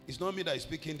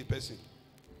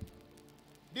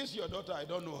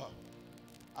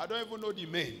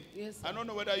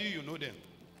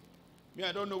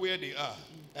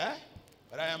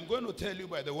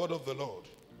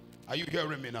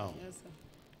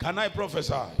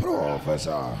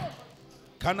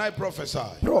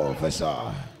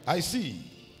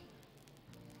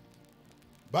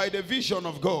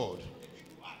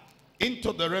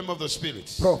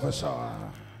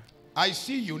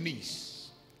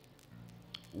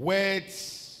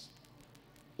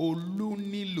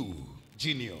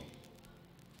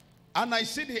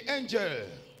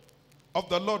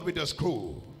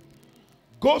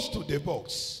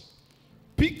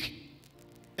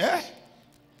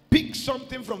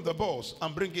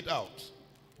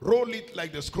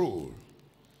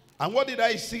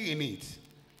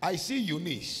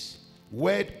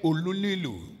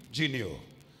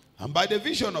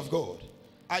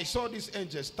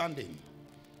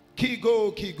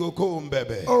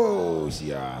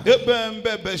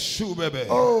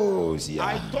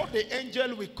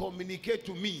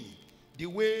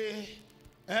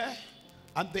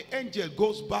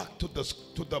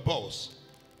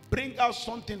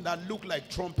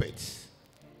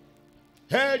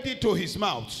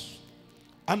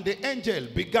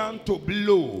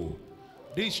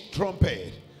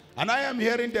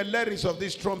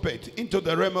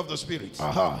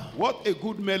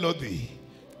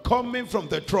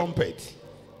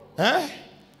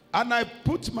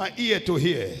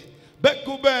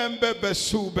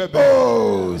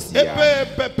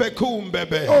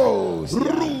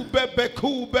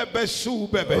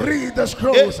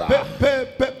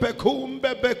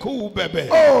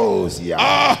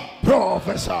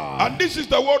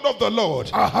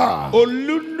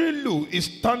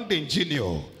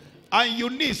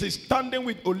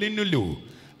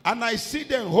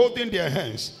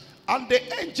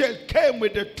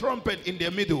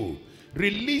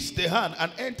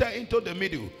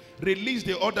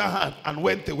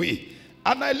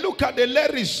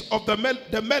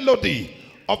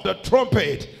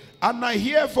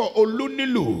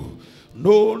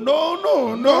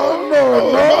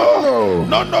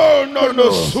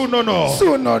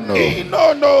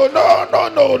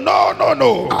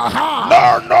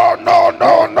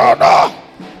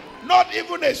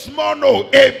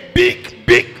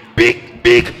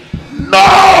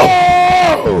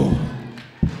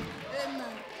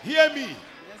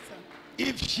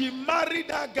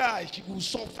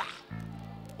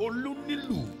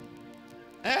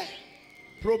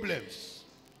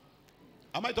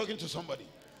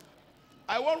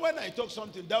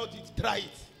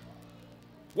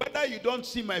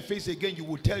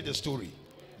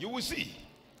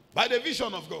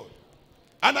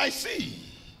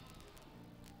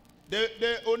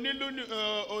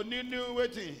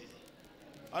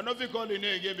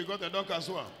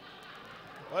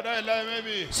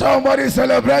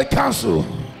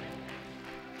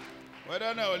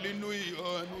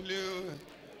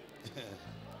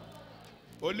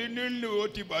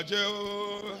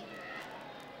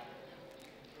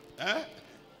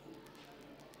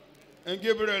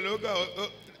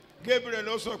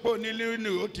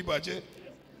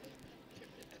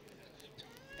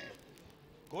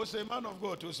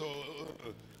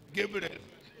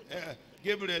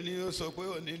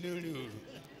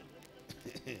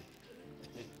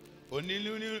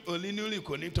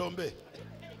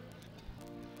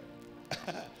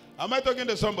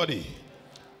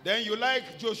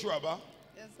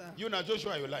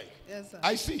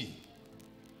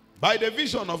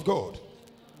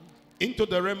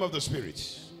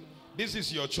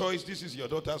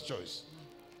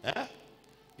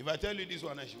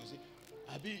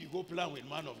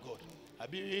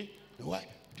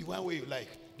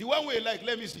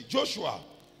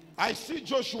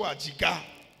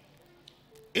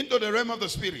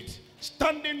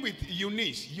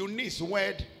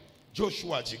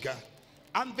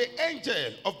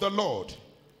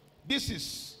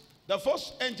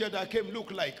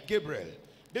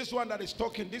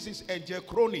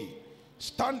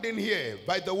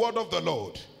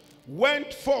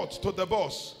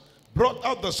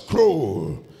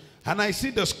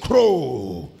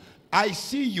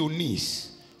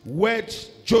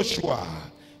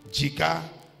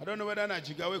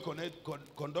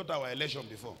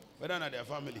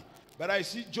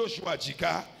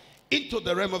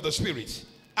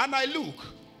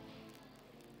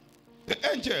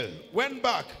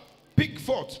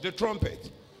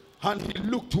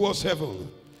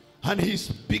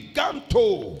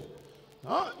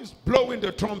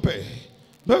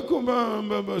 Bekuma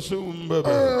mbebe sumbebe.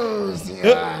 Oh,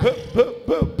 yeah.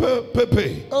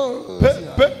 Pepe.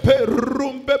 Pepe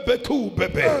rumbe beku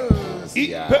bebe.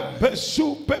 I pepe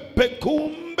su pepe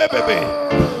kum bebe.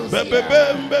 Bebe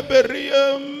bebe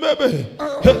riem bebe.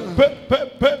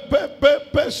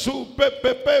 Pepe su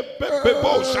pepe pepe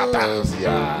bo shata.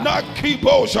 Naki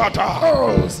bo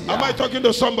shata. Am I talking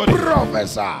to somebody?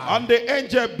 Professor. And the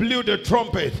angel blew the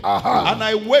trumpet. And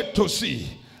I wait to see.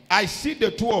 I see the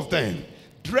two of them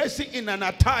dressing in an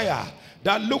attire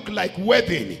that looked like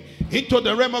wedding into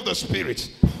the realm of the spirit.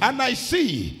 And I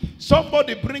see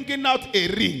somebody bringing out a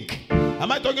ring.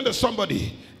 Am I talking to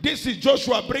somebody? This is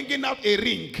Joshua bringing out a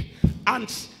ring.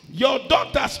 And your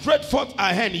daughter stretched forth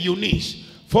her hand, Eunice,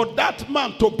 for that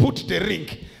man to put the ring.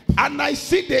 And I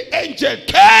see the angel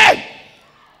came,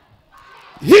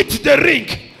 hit the ring,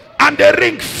 and the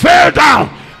ring fell down.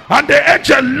 And the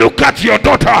angel looked at your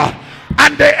daughter,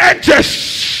 and the angel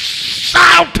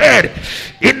shouted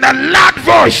in a loud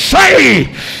voice,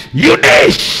 saying,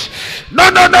 Eunice, no,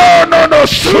 no, no, no, no,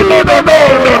 no, no, no,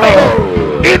 no,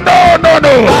 no, no, no, no, no,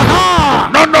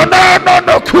 no, no, no, no,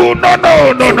 no, cool, no,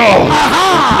 no, no, no,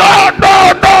 no,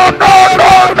 no, no, no,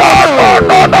 no, no,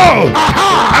 no, no.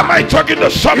 Am I talking to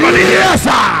somebody here? Yes,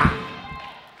 sir.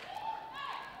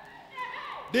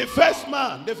 The first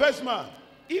man,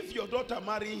 if your daughter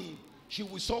marry him, she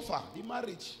will suffer. The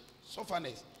marriage,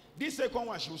 sufferness. This second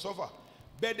one, she will suffer.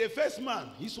 But the first man,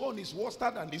 his own is worse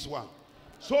than this one.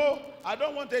 So, I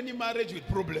don't want any marriage with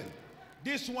problem.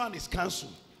 This one is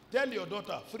cancelled. Tell your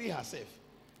daughter, free herself.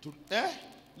 To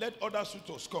let other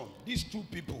suitors come. These two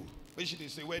people, when she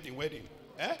say wedding.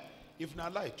 If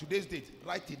not lie, today's date,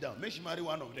 write it down. Make she marry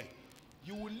one of them.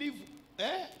 You will live,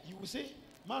 you will say,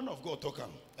 man of God, talk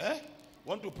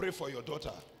want to pray for your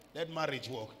daughter. Let marriage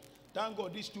work. Thank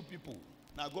God, these two people,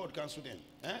 now God cancel them.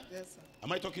 Yes, sir.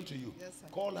 Am I talking to you? Yes, sir.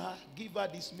 Call her, give her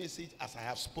this message as I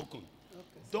have spoken.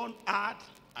 Okay, Don't add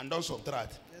and don't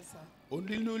subtract. yes, sir.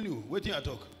 Only Lulu, waiting I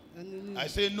talk. No. I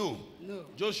say no. No.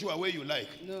 Joshua, where you like.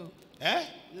 No. Eh?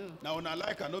 No. Now when I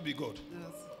like, I not be God. No,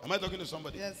 sir. Am I talking to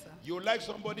somebody? Yes, sir. You like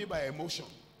somebody by emotion.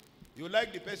 You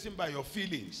like the person by your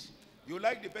feelings. You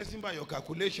like the person by your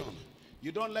calculation.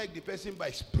 You don't like the person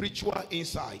by spiritual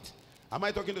insight. Am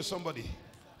I talking to somebody?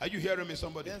 Are you hearing me,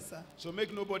 somebody? Yes, sir. So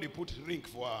make nobody put ring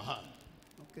for our hand.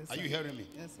 Okay, sir. Are you hearing me?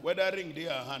 Yes, sir. Whether ring they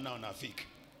are hand now na fake.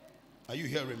 Are you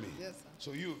hearing me? Yes, sir.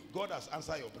 So God has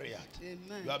answered your prayer.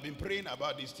 Amen. You have been praying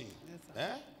about this thing. Yes,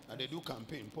 sir. And they do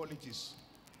campaign, politics.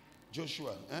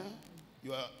 Joshua,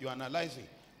 you are analyzing.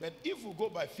 But if we go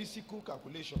by physical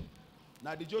calculation,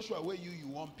 now the Joshua where you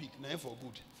won't pick, now for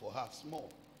good, for her,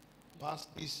 small. Past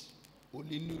is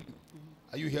only new.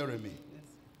 Are you hearing me? Yes.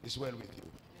 It's well with you.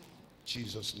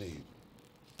 Jesus' name.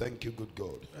 Thank you, good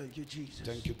God. Thank you, Jesus.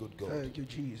 Thank you, good God. Thank you,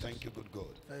 Jesus. Thank you, good God.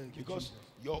 Thank you, Because Jesus.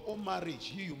 your own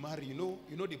marriage, you marry, you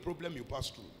know the problem you pass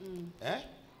through.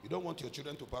 You don't want your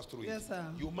children to pass through it. Yes, sir.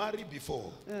 You marry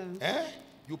before. Yeah.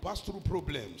 You pass through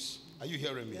problems. Are you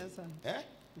hearing me? Yes, sir.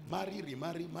 Marry,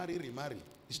 remarry, marry, remarry.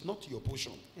 It's not your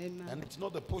portion. Amen. And it's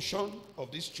not the portion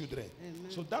of these children. Amen.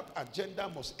 So that agenda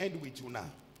must end with you now.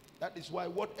 That is why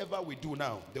whatever we do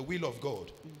now, the will of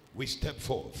God, we step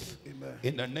forth. Amen.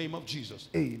 In the name of Jesus.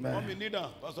 Amen. Mommy Nida,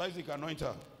 Pastor Isaac, anoint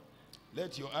her.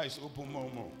 Let your eyes open more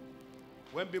and more.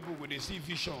 When people will they see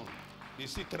vision, they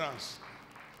see trance.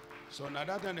 So now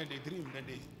that time they dream, then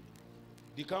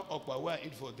they come up by where I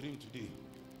eat for dream today.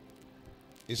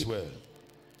 It's well.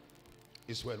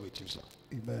 It's well with you, sir.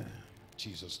 Amen.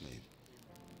 Jesus' name.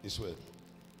 It's well.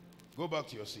 Go back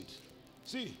to your seat.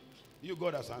 See, you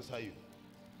God has answered you.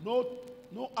 No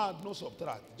add, no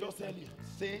subtract. Just tell you.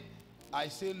 Say, I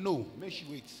say no. Make she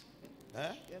wait.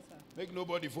 Yes, sir. Make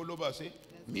nobody follow but say,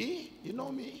 me? You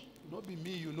know me? Not be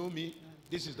me, you know me.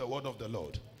 This is the word of the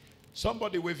Lord.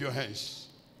 Somebody wave your hands.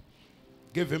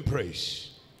 Give him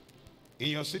praise. In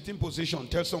your sitting position,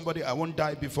 tell somebody, I won't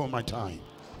die before my time.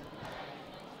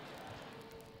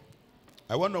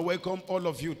 I want to welcome all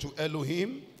of you to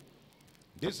Elohim.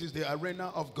 This is the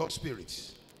arena of God's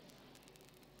Spirit.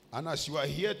 And as you are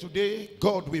here today,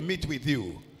 God will meet with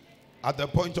you at the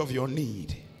point of your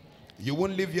need. You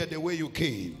won't live here the way you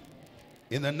came.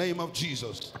 In the name of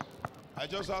Jesus. I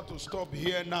just have to stop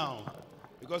here now.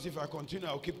 Because if I continue,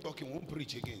 I'll keep talking. I won't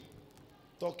preach again.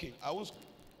 Talking.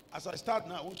 As I start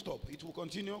now, I won't stop. It will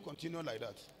continue like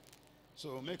that.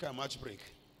 So make a match break.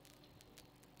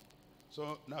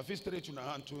 So now if you stretch your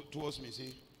hand towards me,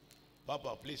 say,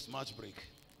 Papa, please match break.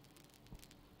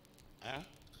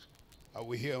 Are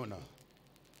we here now?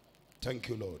 Thank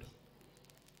you, Lord.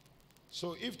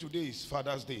 So if today is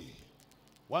Father's Day,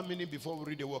 1 minute before we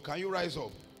read the word, can you rise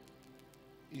up?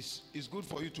 It's good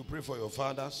for you to pray for your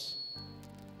fathers.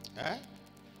 Eh?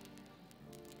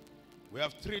 We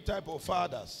have three types of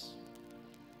fathers.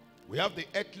 We have the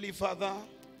earthly father,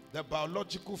 the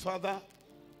biological father,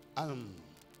 and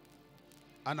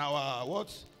our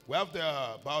what? We have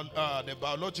the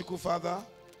biological father,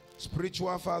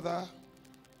 spiritual father,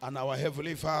 and our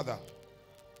heavenly father.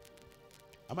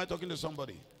 Am I talking to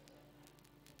somebody?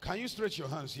 Can you stretch your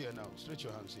hands here now? Stretch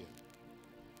your hands here.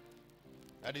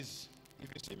 That is, if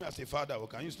you see me as a father, well,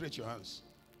 can you stretch your hands?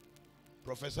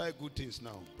 Prophesy good things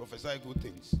now. Prophesy good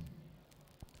things.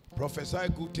 Prophesy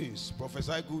good things.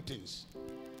 Prophesy good things.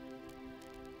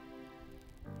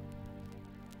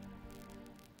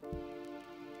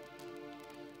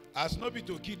 As no be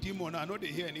to kill demon, I know they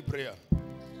hear any prayer.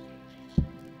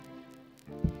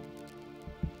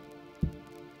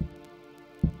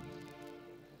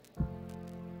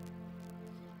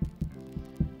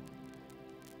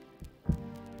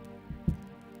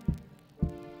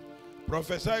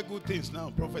 Prophesy good things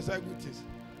now. Prophesy good things.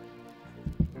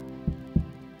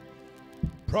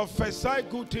 Prophesy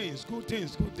good things. Good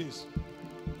things. Good things.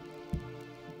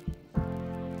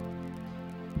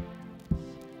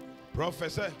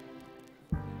 Prophesy.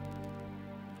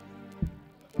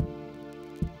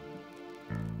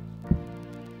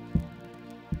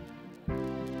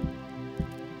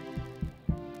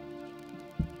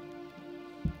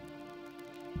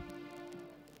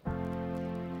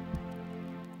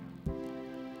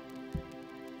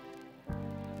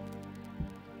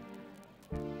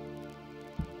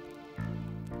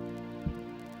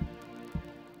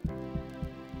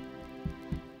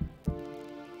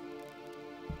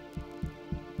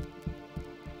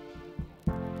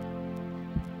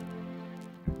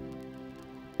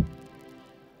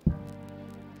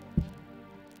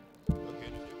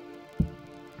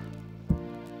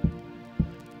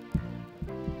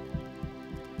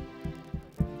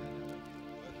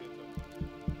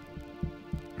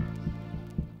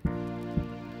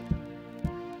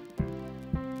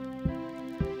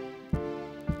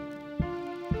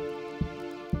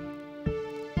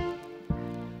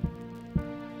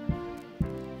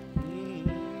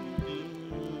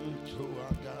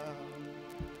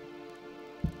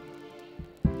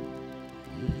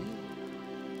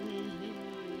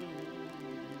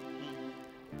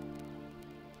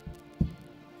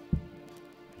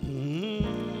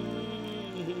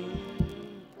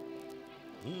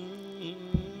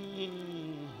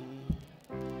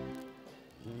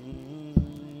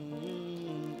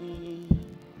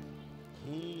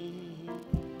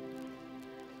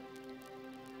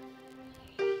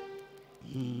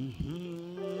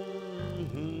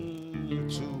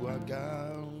 To a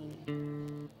gown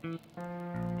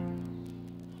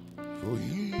for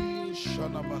he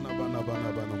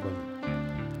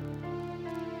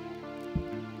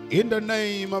in the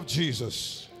name of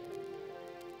Jesus.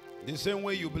 The same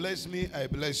way you bless me, I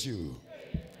bless you.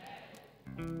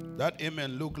 That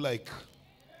amen look like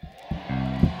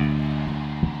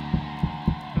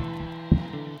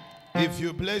if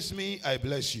you bless me, I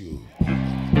bless you.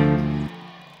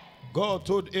 God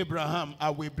told Abraham, I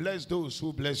will bless those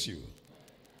who bless you.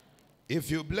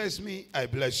 If you bless me, I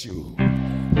bless you.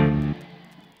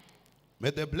 May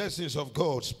the blessings of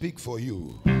God speak for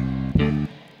you.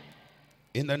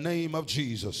 In the name of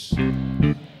Jesus.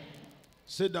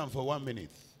 Sit down for 1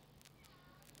 minute.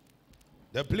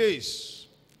 The place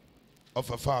of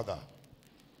a father.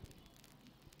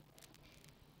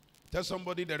 Tell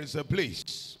somebody there is a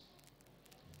place.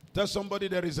 Tell somebody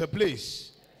there is a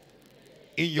place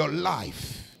in your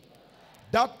life.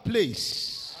 That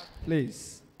place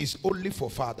is only for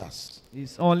fathers.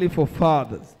 It's only for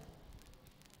fathers.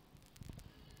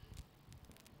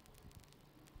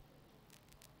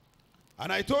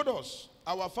 And I told us,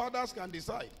 our fathers can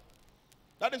decide.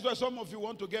 That is why some of you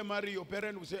want to get married, your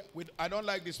parent will say, I don't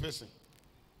like this person.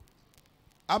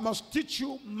 I must teach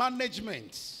you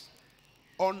management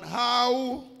on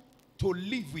how to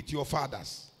live with your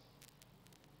fathers.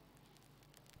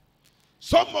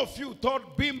 Some of you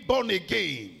thought being born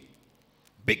again,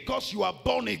 because you are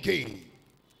born again,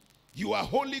 you are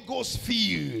Holy Ghost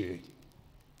filled.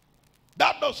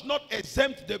 That does not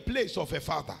exempt the place of a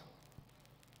father.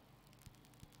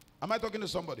 Am I talking to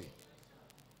somebody?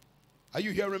 Are you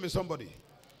hearing me, somebody?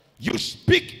 You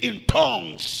speak in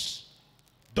tongues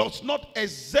does not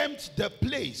exempt the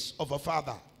place of a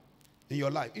father in your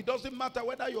life. It doesn't matter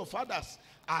whether your fathers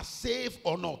are saved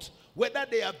or not, whether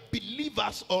they are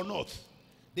believers or not.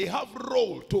 They have a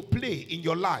role to play in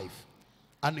your life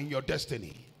and in your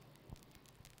destiny.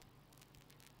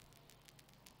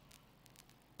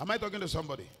 Am I talking to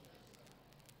somebody?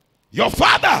 Your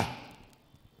father.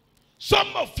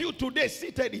 Some of you today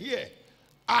seated here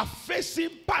are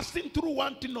passing through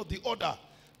one thing or the other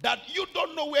that you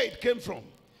don't know where it came from,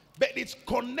 but it's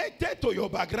connected to your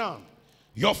background.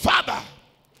 Your father,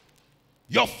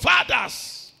 your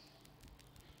fathers.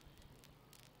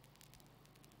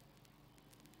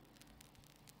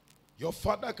 Your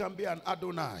father can be an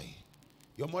Adonai.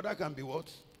 Your mother can be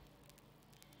what?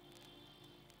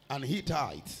 An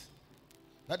Hittite.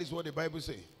 That is what the Bible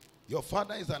says. Your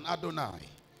father is an Adonai.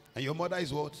 And your mother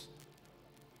is what?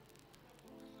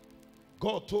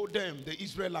 God told them, the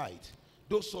Israelites,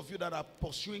 those of you that are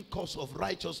pursuing cause of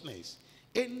righteousness,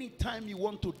 anytime you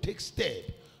want to take step,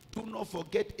 do not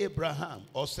forget Abraham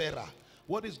or Sarah.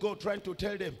 What is God trying to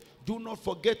tell them? Do not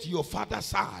forget your father's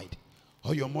side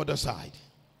or your mother's side.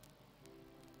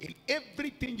 In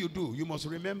everything you do, you must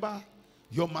remember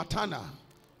your maternal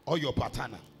or your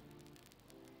paternal.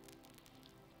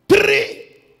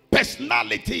 3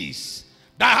 personalities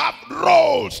that have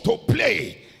roles to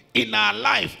play in our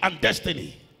life and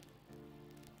destiny.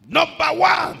 Number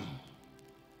 1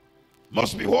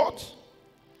 must be what?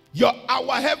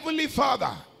 Our Heavenly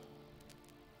Father.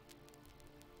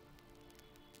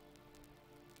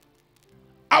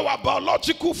 Our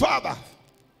biological father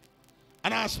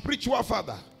and our spiritual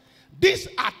father. These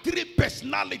are 3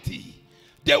 personalities.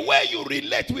 The way you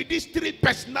relate with these 3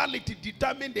 personalities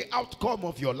determine the outcome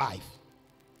of your life.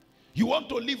 You want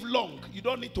to live long, you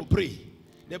don't need to pray.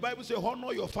 The Bible says,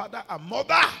 honor your father and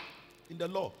mother in the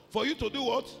law. For you to do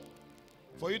what?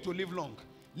 For you to live long.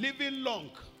 Living long,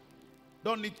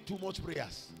 don't need too much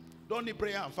prayers. Don't need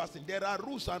prayer and fasting. There are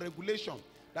rules and regulations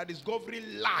that is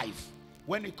governing life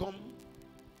when it comes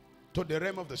to the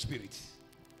realm of the spirit.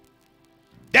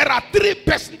 There are 3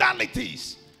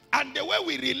 personalities, and the way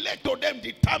we relate to them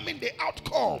determine the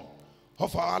outcome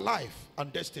of our life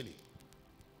and destiny.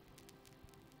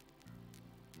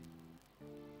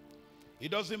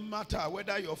 It doesn't matter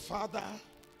whether your father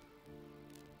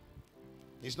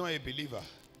is not a believer.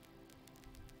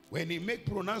 When he makes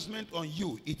pronouncement on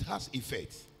you, it has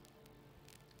effect.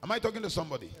 Am I talking to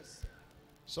somebody? Yes.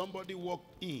 Somebody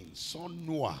walked in, saw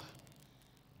Noah,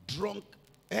 drank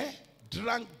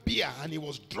beer, and he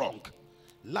was drunk,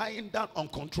 lying down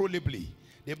uncontrollably.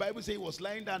 The Bible says he was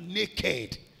lying down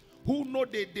naked. Who know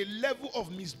the level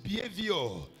of misbehavior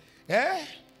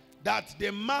that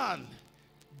the man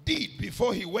did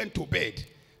before he went to bed?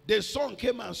 The son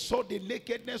came and saw the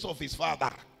nakedness of his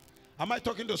father. Am I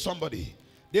talking to somebody?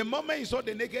 The moment he saw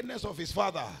the nakedness of his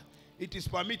father, it is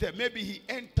permitted. Maybe he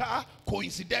entered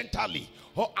coincidentally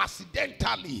or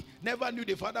accidentally. Never knew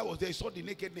the father was there. He saw the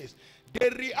nakedness. The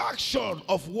reaction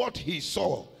of what he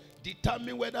saw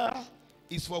determined whether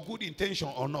it's for good intention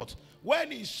or not.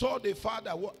 When he saw the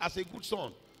father as a good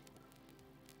son,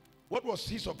 what was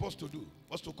he supposed to do?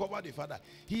 Was to cover the father.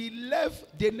 He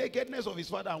left the nakedness of his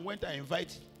father and went and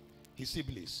invited his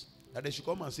siblings that they should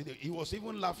come and see them. He was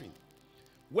even laughing.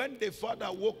 When the father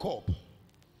woke up,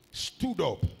 stood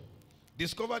up,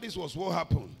 discovered this was what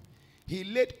happened, he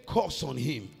laid curse on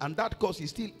him, and that curse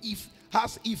is still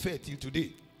has effect till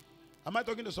today. Am I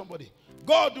talking to somebody?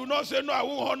 God do not say, no, I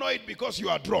won't honor it because you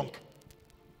are drunk.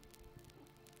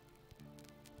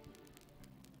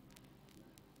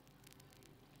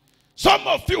 Some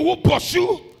of you who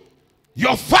pursue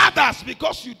your fathers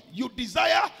because you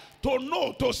desire to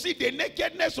know, to see the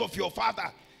nakedness of your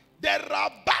father. There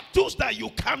are battles that you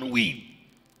can win.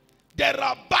 There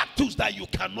are battles that you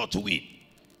cannot win.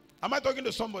 Am I talking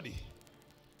to somebody?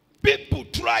 People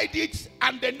tried it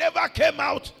and they never came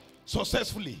out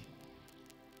successfully.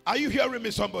 Are you hearing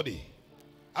me, somebody?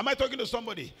 Am I talking to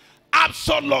somebody?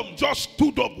 Absalom just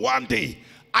stood up one day.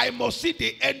 I must see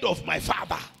the end of my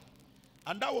father.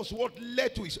 And that was what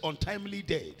led to his untimely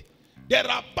death. There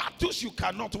are battles you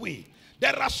cannot win.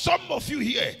 There are some of you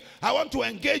here, I want to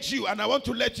engage you and I want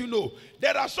to let you know,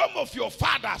 there are some of your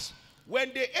fathers,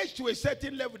 when they age to a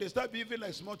certain level, they start behaving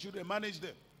like small children. Manage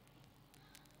them.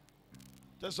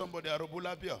 Tell somebody,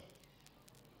 Arobulapia.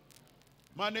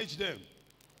 Manage them.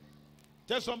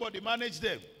 Tell somebody, manage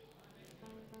them.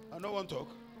 I don't want to talk.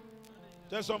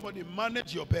 Tell somebody,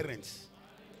 manage your parents.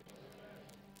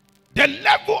 The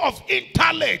level of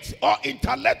intellect or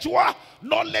intellectual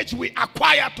knowledge we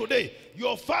acquire today,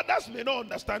 your fathers may not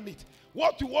understand it.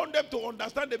 What you want them to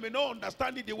understand, they may not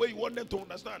understand it the way you want them to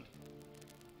understand.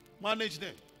 Manage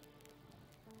them.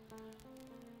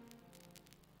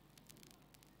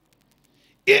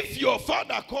 If your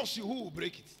father calls you, who will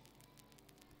break it?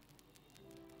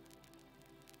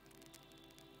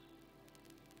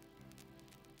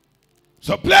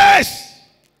 So place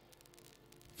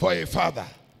for a father.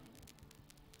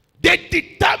 They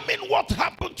determine what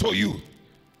happened to you.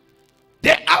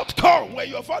 The outcome when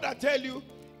your father tell you,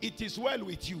 it is well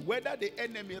with you. Whether the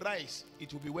enemy rise,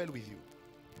 it will be well with you.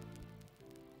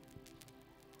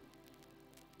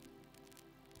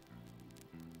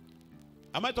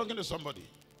 Am I talking to somebody?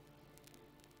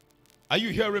 Are you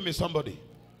hearing me, somebody?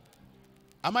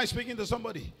 Am I speaking to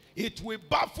somebody? It will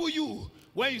baffle you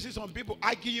when you see some people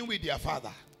arguing with their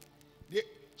father.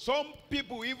 Some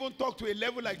people even talk to a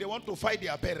level like they want to fight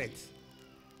their parents.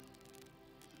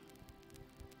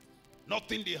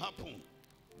 Nothing they happen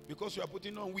because you are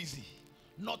putting on Wheezy.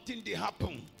 Nothing they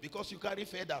happen because you carry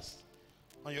feathers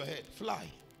on your head. Fly.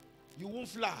 You won't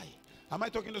fly. Am I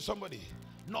talking to somebody?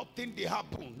 Nothing they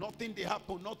happen. Nothing they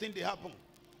happen. Nothing they happen.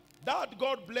 That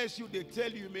God bless you, they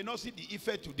tell you, you may not see the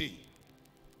effect today.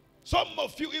 Some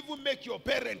of you even make your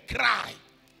parent cry.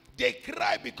 They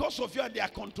cry because of you and they are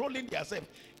controlling themselves.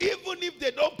 Even if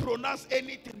they don't pronounce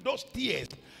anything, those tears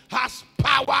has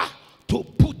power to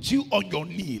put you on your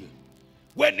knee.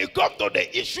 When you come to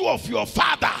the issue of your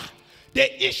father,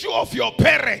 the issue of your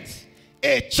parents,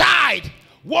 a child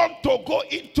want to go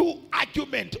into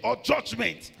argument or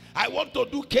judgment. I want to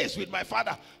do case with my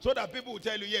father, so that people will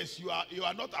tell you, yes, you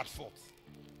are not at fault.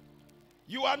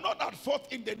 You are not at fault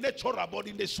in the natural, but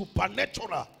in the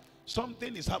supernatural,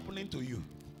 something is happening to you.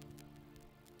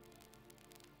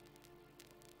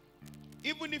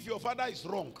 Even if your father is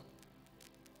wrong,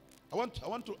 I want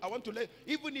to let,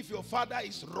 even if your father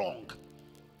is wrong.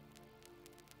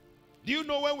 Do you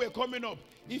know when we're coming up,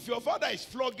 if your father is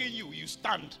flogging you, you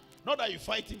stand. Not that you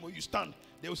fight him or you stand.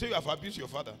 They will say you have abused your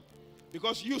father.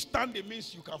 Because you stand, it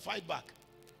means you can fight back.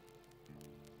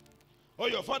 Or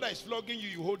your father is flogging you,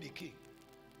 you hold the cane.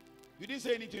 You didn't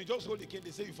say anything, you just hold the cane.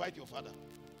 They say you fight your father.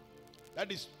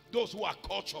 That is those who are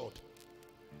cultured.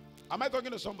 Am I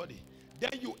talking to somebody?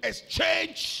 Then you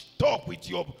exchange talk with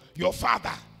your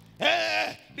father.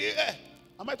 Am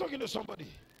I talking to somebody?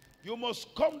 You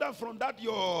must come down from that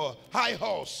your high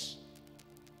horse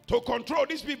to control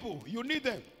these people. You need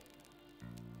them.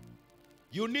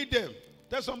 You need them.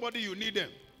 Tell somebody you need them.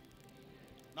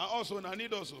 Now also, I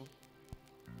need also.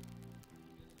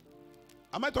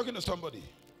 Am I talking to somebody?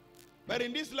 But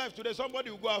in this life today, somebody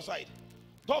will go outside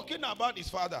talking about his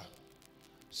father,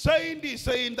 saying this,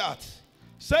 saying that,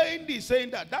 saying this,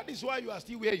 saying that. That is why you are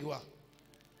still where you are.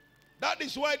 That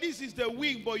is why this is the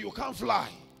wing, but you can't fly.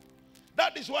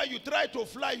 That is why you try to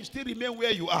fly, you still remain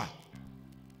where you are.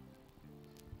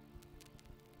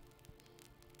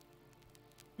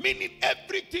 Meaning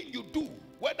everything you do,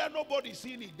 whether nobody is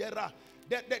seeing it,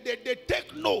 they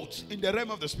take notes in the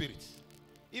realm of the spirit.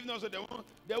 If not, so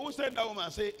they won't send that woman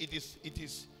and say it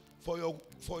is for your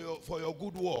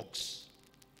good works.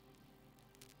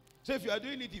 So if you are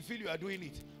doing it, you feel you are doing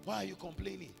it. Why are you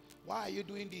complaining? Why are you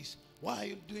doing this? Why are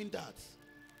you doing that?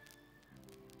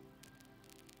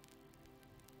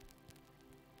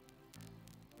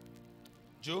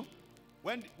 Joe,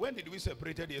 when did we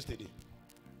separated yesterday?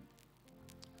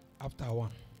 After 1.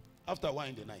 After 1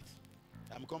 in the night.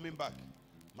 I'm coming back.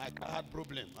 My car had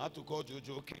problem. I had to call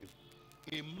Jojo. Okay.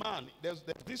 A man, there's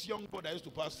this young boy that used to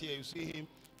pass here. You see him,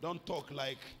 don't talk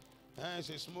like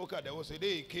he's a smoker. There was a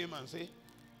day he came and say,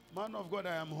 man of God,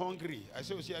 I am hungry. I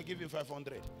said, I give him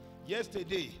 500.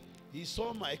 Yesterday, he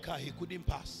saw my car. He couldn't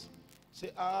pass.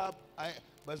 Say,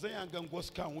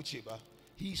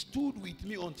 he stood with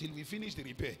me until we finished the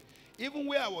repair. Even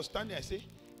where I was standing, I say,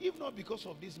 if not because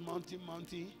of this mountain,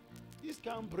 this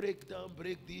can't break down,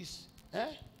 break this.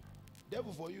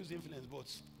 Devil for use influence, but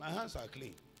my hands are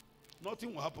clean.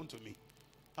 Nothing will happen to me.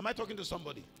 Am I talking to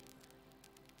somebody?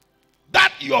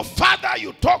 That your father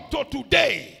you talk to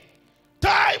today,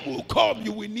 time will come,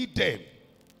 you will need them.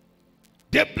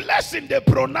 The blessing they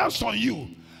pronounce on you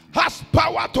has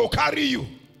power to carry you.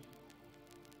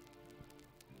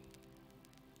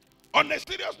 On a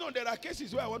serious note, there are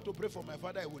cases where I want to pray for my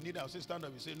father. I will need him. I'll say, stand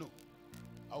up. You say, no.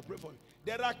 I'll pray for him.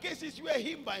 There are cases where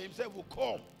him by himself will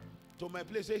come to my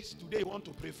place. Say, today you want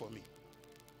to pray for me.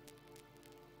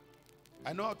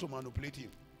 I know how to manipulate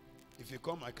him. If you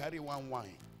come, I carry one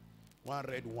wine. One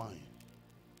red wine.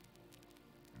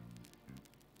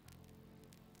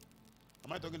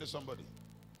 Am I talking to somebody?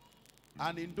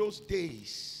 And in those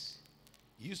days,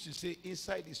 he used to say,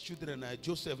 inside his children,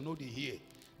 Joseph know they hear.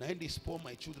 Now they spoil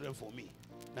my children for me.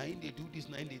 Now they do this,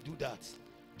 now they do that.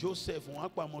 Joseph,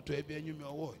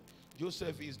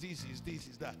 Joseph is this, is this,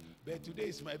 is that. But today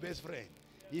is my best friend.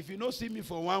 If you don't see me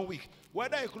for 1 week,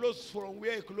 whether he close from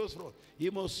where he close from, he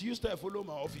must use to follow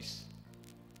my office.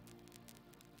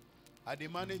 At the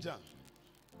manager.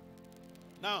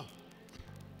 Now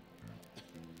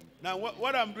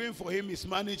what I'm doing for him is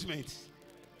management.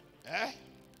 I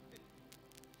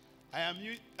am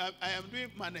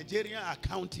doing managerial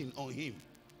accounting on him.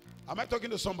 Am I talking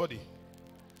to somebody?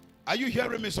 Are you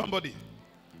hearing me, somebody?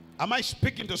 Am I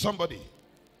speaking to somebody?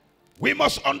 We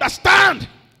must understand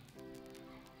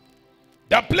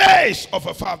the place of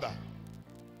a father.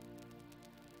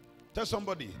 Tell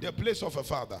somebody, the place of a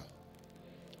father.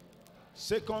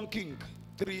 2 Kings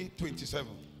 3:27.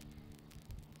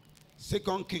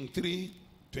 2 Kings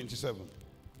 3:27.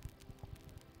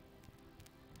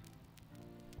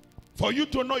 For you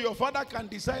to know your father can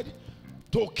decide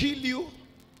to kill you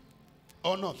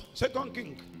or not. 2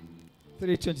 Kings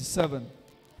 3:27.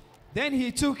 Then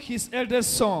he took his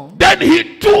eldest son, Then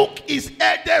he took his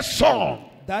eldest son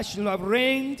that should have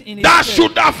reigned in his that stead,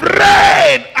 should have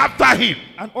reigned after him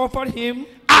and offered him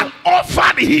and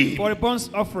offered him for a burnt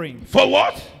offering. for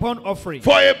what? Burnt offering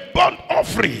For a burnt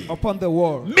offering. upon the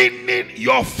wall. Meaning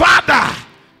your father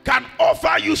can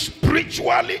offer you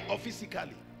spiritually or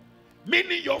physically.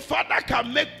 Meaning your father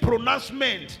can make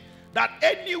pronouncement that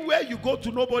anywhere you go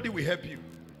to, nobody will help you.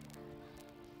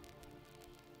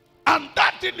 And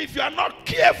that thing, if you are not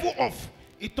careful of,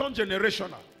 it turns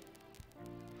generational.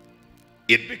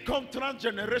 It becomes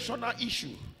transgenerational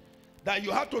issue. That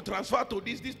you have to transfer to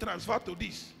this transfer to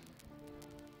this.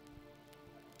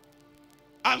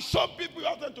 And some people, you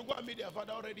have them to go and meet their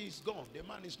father, already is gone. The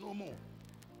man is no more.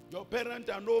 Your parents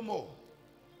are no more.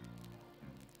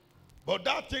 But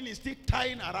that thing is still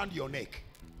tying around your neck.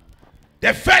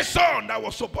 The first son that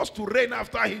was supposed to reign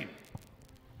after him.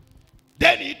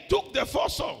 Then he took the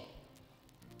first son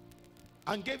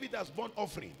and gave it as burnt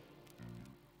offering.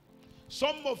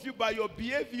 Some of you, by your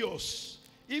behaviors,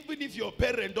 even if your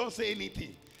parents don't say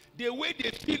anything, the way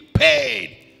they feel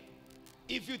pain,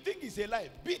 if you think it's a lie,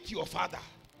 beat your father,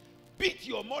 beat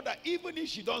your mother. Even if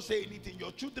she don't say anything,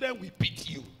 your children will beat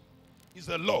you. It's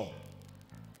a law.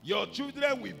 Your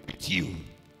children will beat you.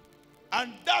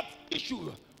 And that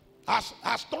issue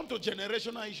has turned to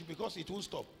generational issue because it won't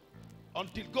stop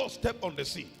until God step on the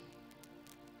scene.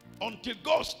 Until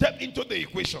God step into the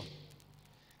equation.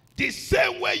 The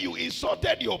same way you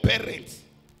insulted your parents,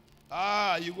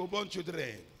 you go born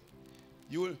children.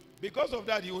 You will, because of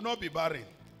that, you will not be barren.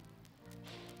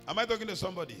 Am I talking to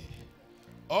somebody?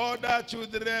 Other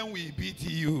children will beat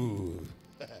you.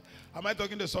 Am I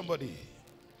talking to somebody?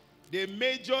 The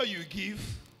major you give,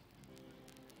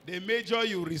 the major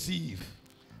you receive.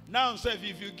 Now, sir,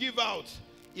 if you give out,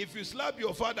 if you slap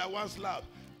your father one slap,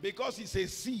 because it's a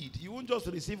seed, you won't just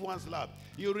receive one slap.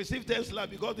 You receive 10 slaps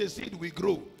because the seed will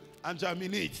grow and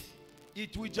germinate.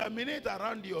 It will germinate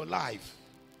around your life.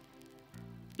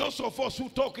 Those of us who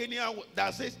talk anyhow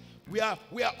that says we are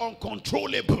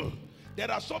uncontrollable. There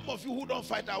are some of you who don't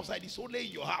fight outside. It's only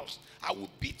in your house. I will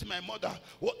beat my mother.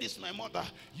 What is my mother?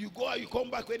 You go out, you come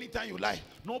back anytime you like.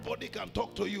 Nobody can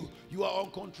talk to you. You are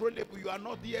uncontrollable. You are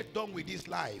not yet done with this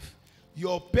life.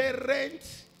 Your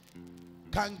parents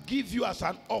can give you as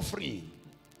an offering.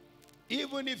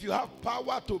 Even if you have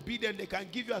power to beat them, they can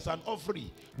give you as an offering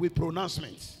with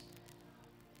pronouncements.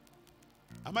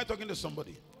 Am I talking to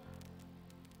somebody?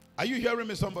 Are you hearing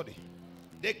me, somebody?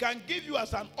 They can give you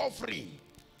as an offering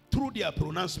through their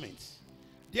pronouncements.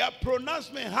 Their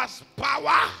pronouncement has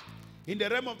power in the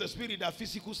realm of the spirit that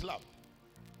physical slap.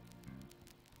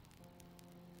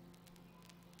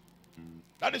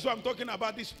 That is why I'm talking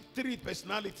about these three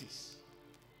personalities.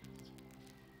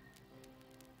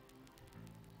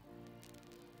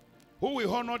 Who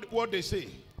will honor what they say?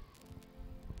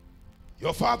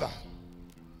 Your father.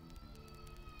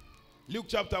 Luke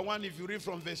chapter 1, if you read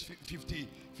from verse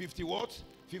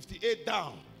 58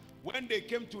 down. When they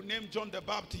came to name John the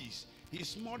Baptist,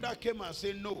 his mother came and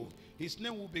said, no, his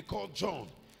name will be called John.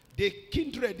 The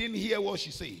kindred didn't hear what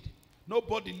she said.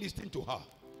 Nobody listened to her.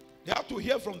 They have to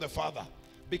hear from the father.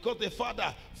 Because the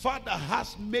father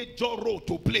has major role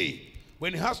to play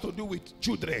when it has to do with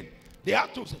children. They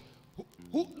have to say,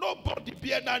 nobody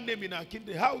bear that name in our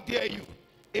kingdom. How dare you?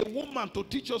 A woman to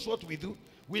teach us what we do.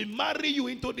 We marry you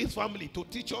into this family to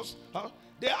teach us. Huh?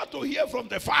 They have to hear from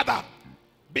the father.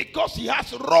 Because he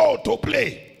has a role to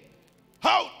play.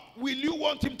 How will you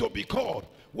want him to be called?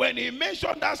 When he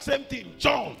mentioned that same thing,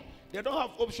 John, they don't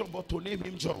have option but to name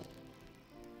him John.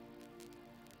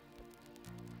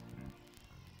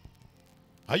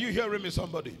 Are you hearing me,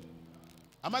 somebody?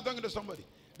 Am I talking to somebody?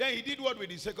 Then he did what with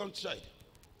his second child?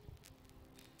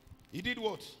 He did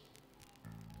what?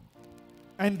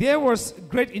 And there was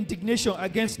great indignation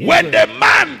against Israel. When the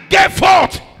man gave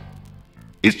forth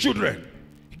his children,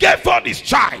 gave forth his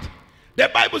child, the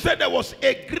Bible said there was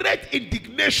a great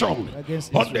indignation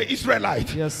against on the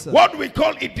Israelites. Yes, sir. What we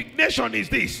call indignation is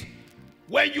this.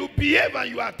 When you behave and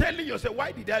you are telling yourself,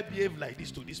 why did I behave like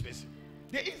this to this person?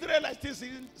 The Israelites still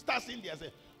start saying there,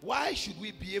 say, why should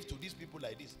we behave to these people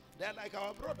like this? They are like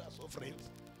our brothers or friends.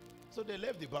 So they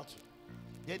left the battle.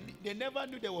 They never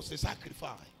knew there was a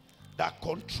sacrifice that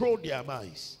controlled their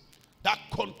minds, that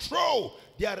controlled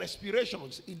their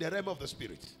respirations in the realm of the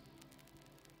spirit.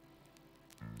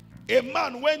 A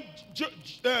man, when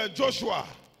Joshua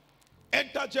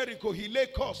entered Jericho, he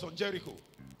laid curse on Jericho.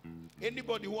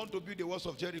 Anybody who wants to build the walls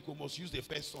of Jericho must use the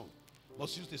first son,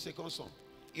 must use the second son.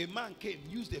 A man came,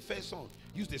 use the first son,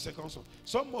 use the second son.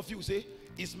 Some of you say,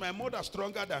 is my mother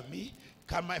stronger than me?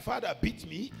 Can my father beat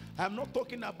me? I'm not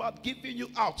talking about giving you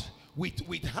out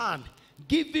with hand,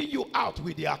 giving you out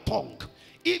with their tongue.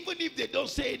 Even if they don't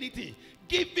say anything,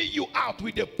 giving you out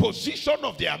with the position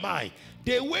of their mind.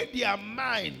 The way their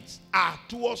minds are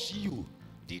towards you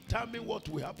determine what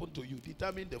will happen to you,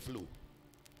 determine the flow.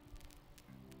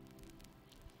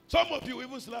 Some of you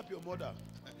even slap your mother.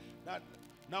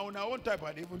 Now, on our own type,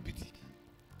 I even pity.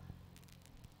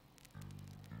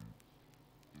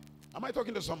 Am I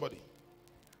talking to somebody?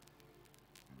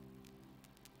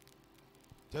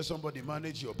 Tell somebody,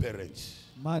 manage your parents.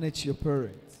 Manage your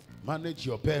parents. Manage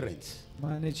your parents.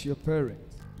 Manage your parents.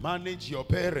 Manage your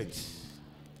parents.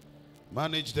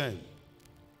 Manage them.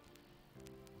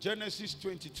 Genesis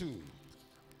 22.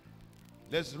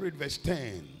 Let's read verse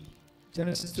 10.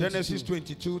 Genesis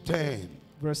 22:10.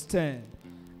 Verse 10.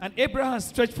 And Abraham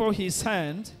stretched forth his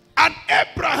hand. And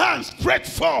Abraham stretched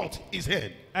forth his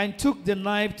hand. And took the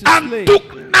knife to slay. And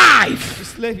took knife To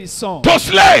slay his son. to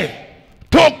slay.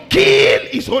 To kill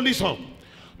his only son.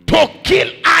 To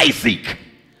kill Isaac.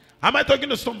 Am I talking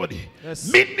to somebody?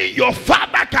 Yes. Meaning your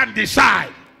father can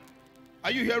decide.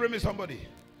 Are you hearing me, somebody?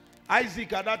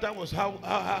 Isaac at that time was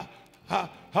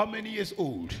how many years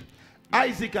old?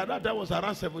 Isaac at that time was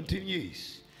around 17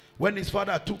 years. When his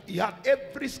father took, he had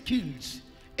every skills,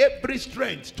 every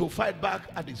strength to fight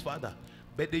back at his father.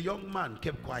 But the young man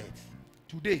kept quiet.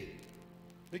 Today,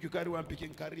 make you carry one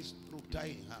picking, carry rope,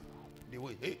 tie in hand. They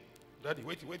wait, hey, daddy,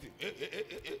 wait.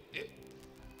 Hey.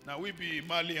 Now we be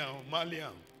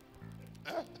Malian.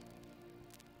 Huh?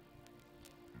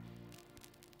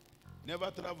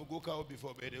 Never travel go cow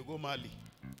before, but they go Mali.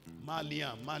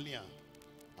 Malian.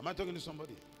 Am I talking to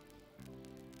somebody?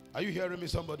 Are you hearing me,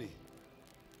 somebody?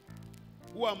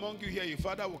 Who among you here, your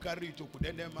father will carry you to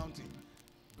Kudende Mountain,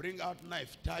 bring out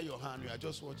knife, tie your hand, you are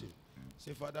just watching.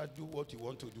 Say, Father, do what you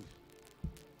want to do.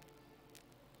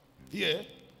 Here,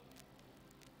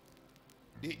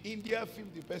 the India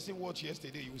film the person watched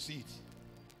yesterday, you will see it.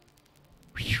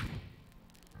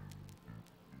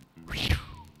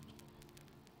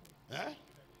 Huh?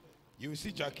 You will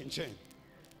see Jackie Chan.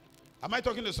 Am I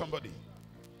talking to somebody?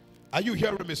 Are you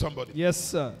hearing me, somebody? Yes,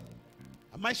 sir.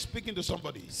 Am I speaking to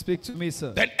somebody? Speak to me,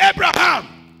 sir. Then Abraham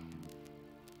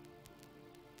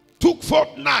took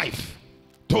forth knife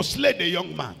to slay the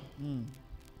young man.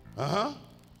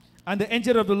 And the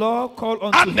angel of the Lord called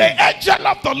unto him. And the angel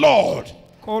of the Lord,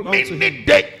 Called unto meaning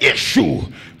the issue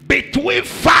between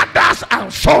fathers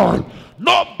and son,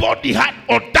 nobody had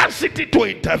audacity to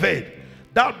intervene.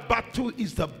 That battle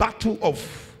is the battle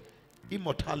of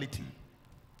immortality.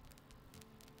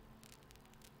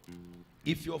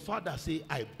 If your father say,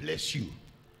 I bless you,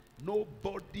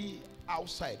 nobody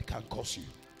outside can curse you.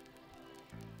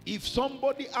 If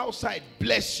somebody outside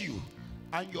bless you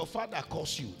and your father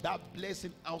curse you, that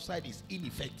blessing outside is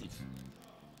ineffective.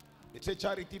 They say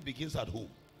charity begins at home.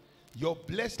 Your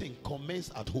blessing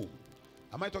commences at home.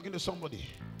 Am I talking to somebody?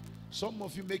 Some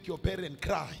of you make your parents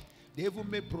cry. They even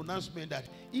make pronouncement that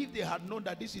if they had known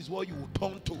that this is what you would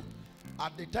turn to,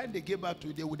 at the time they gave back to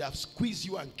you, they would have squeezed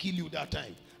you and killed you that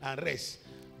time and rest.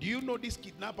 Do you know these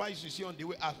kidnappers you see on the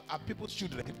way are people's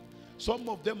children? Some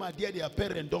of them are there, their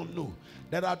parents don't know.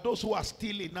 There are those who are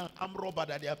stealing now, armed robber,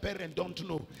 that their parents don't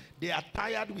know. They are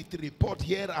tired with report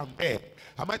here and there.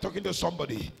 Am I talking to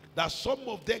somebody? That some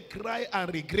of them cry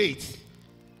and regret.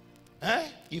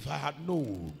 If I had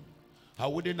known, I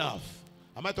wouldn't have.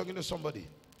 Am I talking to somebody?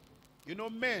 You know,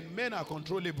 men are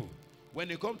controllable. When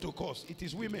they come to cause, it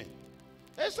is women.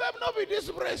 Except not be this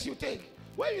breast you take.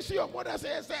 When you see your mother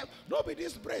say, except not be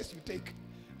this breast you take.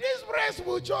 This breast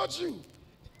will judge you.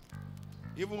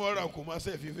 Even when I come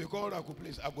myself, if you call Raku,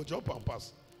 please, I will jump and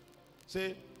pass.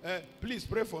 Say, please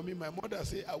pray for me. My mother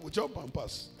say, I will jump and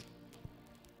pass.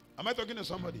 Am I talking to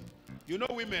somebody? You know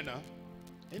women, huh?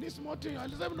 Any small thing,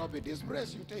 except not be this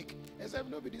breast you take.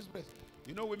 Except not be this breast.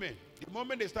 You know women, the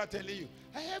moment they start telling you,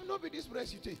 I have not be this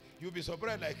breast you take, you'll be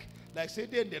surprised like say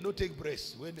then they don't take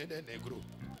breasts when they grow.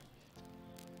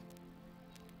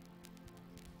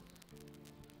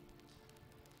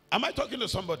 Am I talking to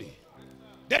somebody?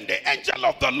 Then the angel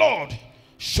of the Lord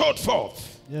showed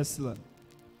forth. Yes, Lord.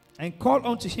 and called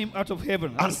unto him out of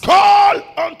heaven, and called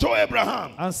unto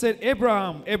Abraham. and said,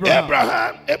 Abraham, Abraham.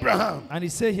 Abraham, Abraham. And he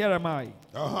said, Here am I.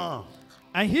 Uh-huh.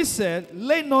 And he said,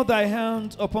 Lay not thy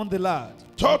hand upon the lad,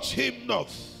 Touch him not.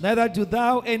 neither do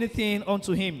thou anything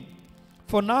unto him.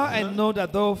 For now I know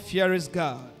that thou fearest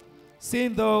God,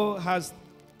 seeing thou hast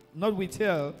not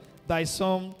withheld thy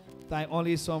son, thy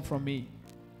only son from me.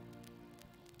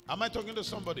 Am I talking to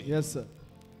somebody? Yes, sir.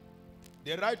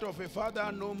 The right of a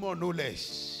father, no more, no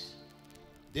less.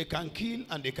 They can kill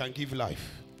and they can give life.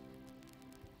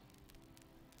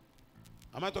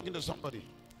 Am I talking to somebody?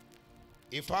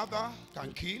 A father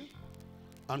can kill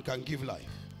and can give life.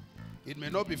 It may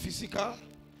not be physical.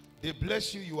 They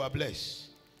bless you, you are blessed.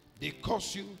 They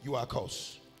curse you, you are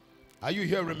cursed. Are you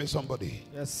hearing me, somebody?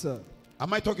 Yes, sir.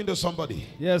 Am I talking to somebody?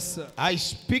 Yes, sir. I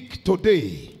speak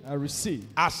today I receive.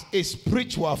 as a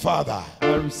spiritual father.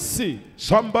 I receive.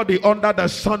 Somebody under the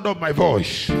sound of my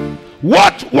voice.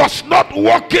 What was not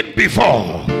working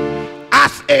before,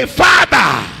 as a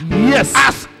father, Yes.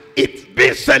 as it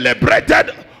being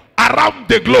celebrated around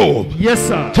the globe, Yes,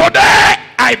 sir. today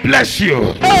I bless you.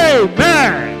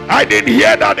 Amen. I didn't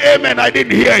hear that amen. I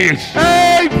didn't hear it.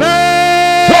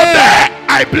 Amen. Today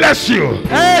I bless you.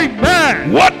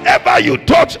 Amen. Whatever you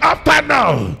touch after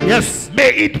now, Yes. may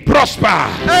it prosper.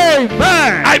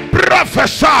 Amen. I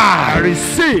prophesy. I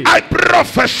receive. I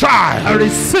prophesy. I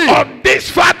receive. On this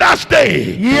Father's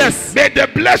Day, Yes. may the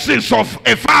blessings of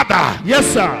a father Yes,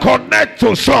 sir. connect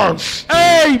to sons,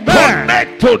 Amen.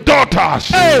 connect to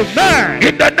daughters. Amen.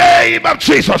 In the name of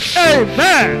Jesus.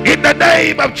 Amen. In the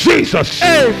name of Jesus.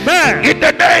 Amen. In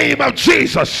the name of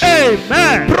Jesus.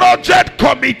 Amen. Project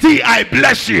committee, I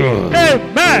bless you.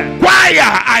 Amen.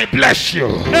 Choir, I bless you.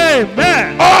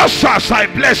 Amen. Ushers, I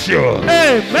bless you.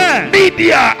 Amen.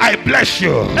 Media, I bless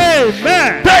you.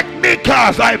 Amen.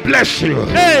 Technicals, I bless you.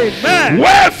 Amen.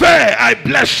 Welfare, I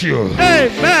bless you.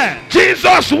 Amen.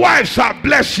 Jesus' wives, I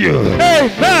bless you.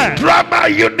 Amen. Drama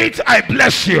unit, I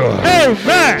bless you.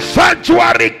 Amen.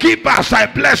 Sanctuary keepers, I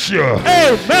bless you.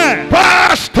 Amen.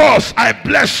 Pastors, I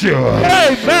bless you.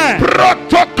 Amen.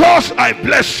 Protocols, I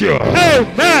bless you.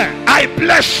 Amen. I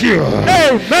bless you.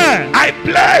 Amen. I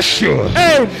bless you.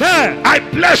 Amen. I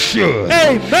bless you.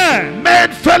 Amen.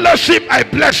 Men fellowship, I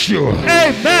bless you.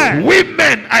 Amen.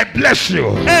 Women, I bless you.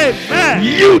 Amen.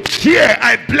 Youth here,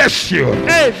 I bless you.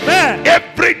 Amen.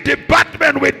 Every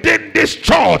department within this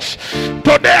church,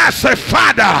 today as a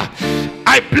father,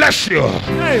 I bless you.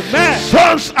 Amen.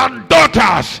 Sons and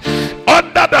daughters,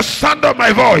 under the sound of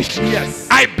my voice, Yes.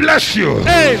 I bless you.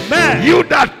 Amen. You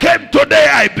that came today,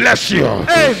 I bless you.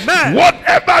 Amen.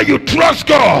 Whatever you trust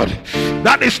God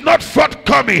that is not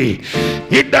forthcoming,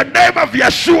 in the name of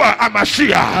Yeshua I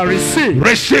HaMashiach, receive.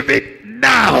 receive it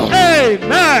now.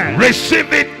 Amen.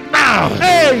 Receive it now.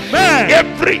 Amen.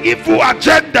 Every evil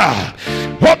agenda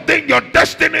holding your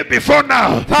destiny before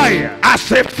now, Fire.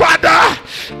 as a father,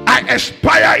 I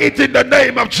expire it in the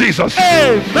name of Jesus.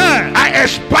 Amen. I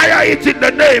expire it in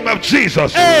the name of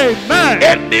Jesus. Amen.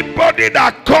 Anybody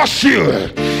that calls you,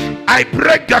 I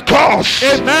break the curse.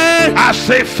 Amen. As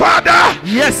a father,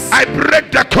 Yes. I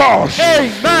break the curse.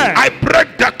 Amen. I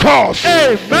break the curse.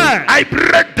 Amen. I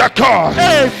break the curse.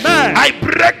 Amen. I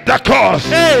break the curse.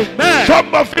 Amen.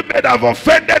 Some of you may have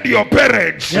offended your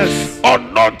parents, Yes.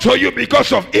 unknown to you,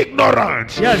 because of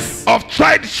ignorance, Yes. of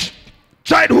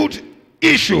childhood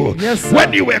issue, Yes, sir.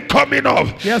 when you were coming up.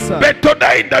 Yes, sir. But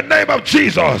today, in the name of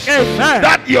Jesus, Amen.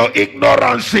 that your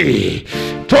ignorance,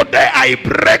 today I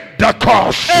break the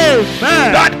curse.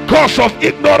 Amen. That curse of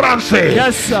ignorance,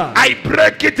 Yes, sir. I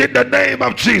break it in the name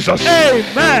of Jesus.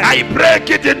 Amen. I break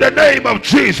it in the name of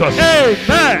Jesus.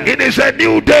 Amen. It is a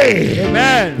new day.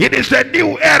 Amen. It is a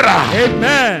new era.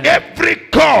 Amen. Every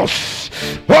curse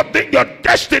holding your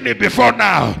destiny before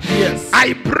now, Yes.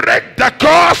 I break the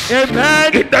curse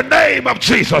Amen. in the name of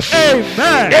Jesus.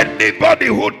 Amen. Anybody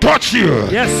who touch you,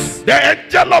 Yes. the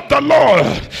angel of the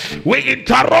Lord will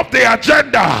interrupt the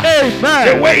agenda, Amen.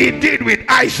 the way he did with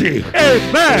Isaac.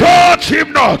 Amen. Touch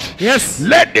him not. Yes.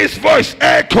 Let this voice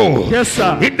echo Yes,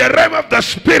 sir. in the realm of the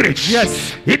spirit,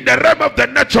 Yes. in the realm of the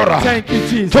natural, Thank you,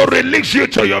 Jesus. to release you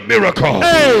to your miracle,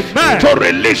 Amen. to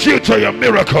release you to your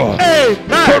miracle, to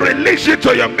Amen. release you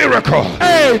to your miracle, to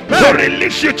Amen.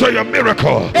 release you to your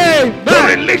miracle, to Amen.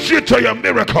 release you to your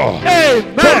miracle, to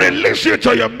Amen. release you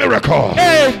to your miracle, to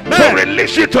Amen.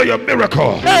 release you to your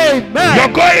miracle. Amen. You're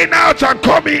going out and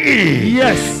coming in.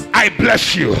 Yes. I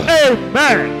bless you.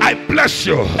 Amen. I bless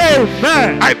you.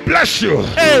 Amen. I bless you.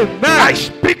 I Amen.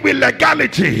 speak with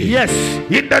legality. Yes.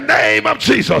 In the name of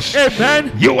Jesus.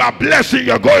 Amen. You are blessing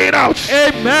your going out.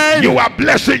 Amen. You are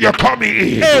blessing your coming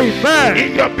in. Amen.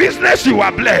 In your business, you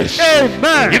are blessed.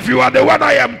 Amen. If you are the one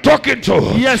I am talking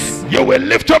to, Yes. you will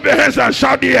lift up your hands and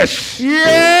shout yes.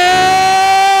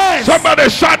 Yes. Somebody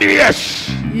shout yes.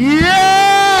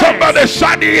 Yes. Somebody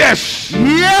shout yes.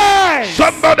 Yes.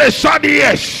 Somebody shout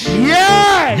yes.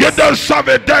 Yes. You don't serve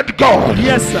a dead God.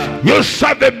 Yes, sir. You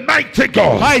serve a mighty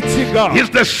God. Mighty God. He's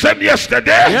the same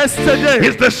yesterday. Yesterday.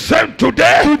 He's the same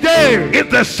today. Today.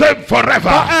 He's the same forever.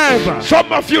 Forever.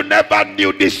 Some of you never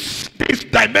knew this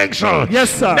dimension. Yes,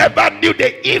 sir. Never knew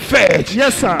the effect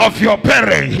Yes, sir. of your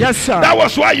parents. Yes, sir. That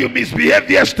was why you misbehaved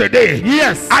yesterday.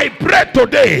 Yes. I pray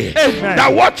today Amen.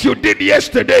 that what you did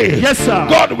yesterday, Yes, sir.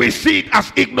 God will see it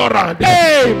as ignorant.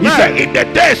 Amen. He said, in the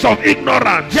days of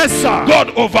ignorance, Yes, sir.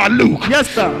 God overlook. Yes,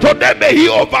 sir. Today may He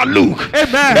overlook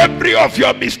Amen. every of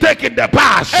your mistake in the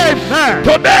past. Amen.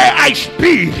 Today I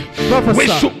speak Prophesy.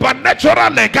 with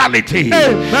supernatural legality.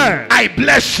 Amen. I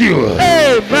bless you.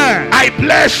 Amen. I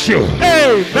bless you.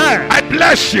 Amen. I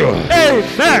bless you.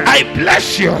 Amen. I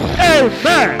bless you.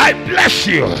 Amen. I bless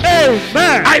you.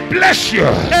 Amen. I bless you.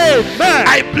 Amen.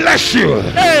 I bless you.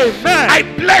 Amen. I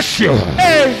bless you.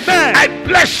 Amen. I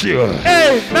bless you.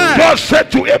 Amen. God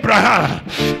said to Abraham,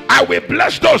 I will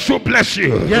bless those who bless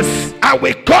you. Yes. I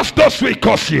will curse those who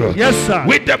curse you. Yes, sir.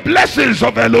 With the blessings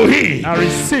of Elohim, I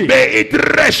receive. may it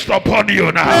rest upon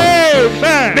you now.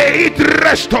 Amen. May it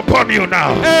rest upon you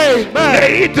now. Amen.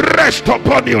 May it rest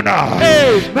upon you now.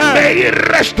 Amen. May it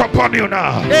rest upon you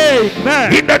now.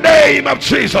 Amen. In the name of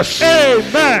Jesus.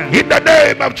 Amen. In the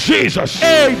name of Jesus.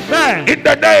 Amen. In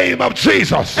the name of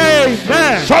Jesus.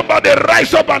 Amen. Somebody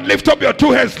rise up and lift up your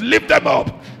two hands. Lift them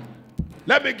up.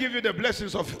 Let me give you the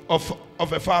blessings of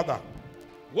a father.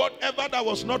 Whatever that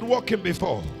was not working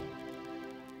before,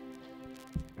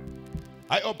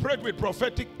 I operate with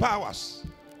prophetic powers.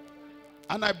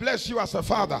 And I bless you as a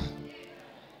father.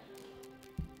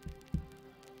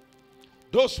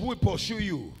 Those who pursue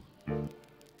you,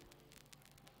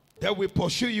 they will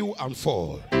pursue you and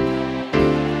fall.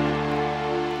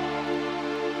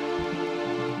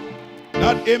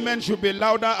 That amen should be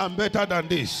louder and better than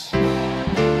this.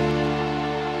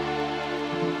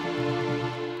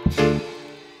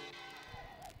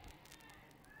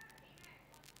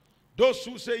 Those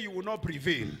who say you will not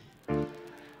prevail,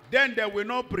 then they will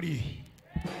not prevail.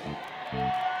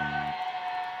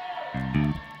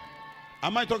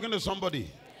 Am I talking to somebody?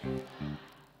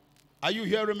 Are you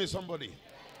hearing me, somebody?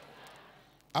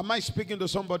 Am I speaking to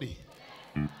somebody?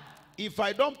 If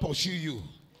I don't pursue you,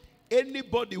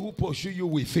 anybody who pursue you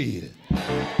will fail.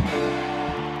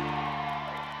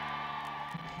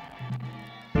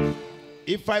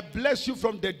 If I bless you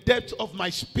from the depth of my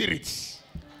spirit,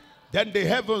 then the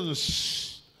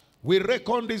heavens will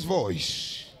reckon this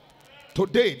voice.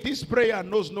 Today, this prayer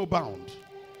knows no bound.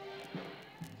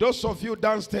 Those of you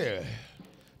downstairs,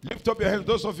 lift up your hands.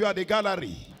 Those of you at the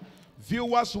gallery,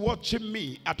 viewers watching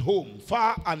me at home,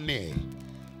 far and near,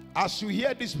 as you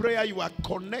hear this prayer, you are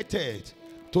connected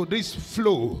to this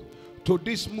flow, to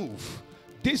this move.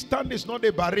 Distance is not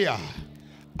a barrier,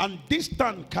 and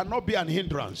distance cannot be an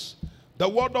hindrance. The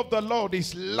word of the Lord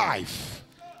is life.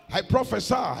 I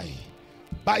prophesy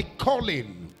by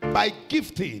calling, by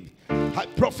gifting. I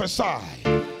prophesy.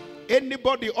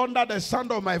 Anybody under the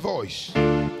sound of my voice,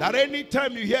 that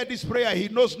anytime you hear this prayer, he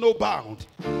knows no bound.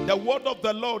 The word of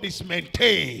the Lord is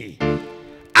maintained.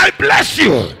 I bless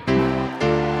you.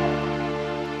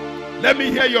 Let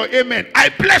me hear your amen. I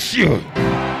bless you.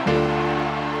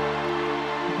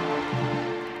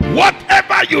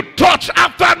 Whatever you touch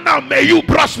after now, may you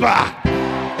prosper.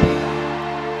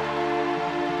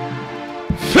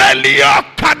 Failure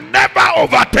can never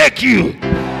overtake you.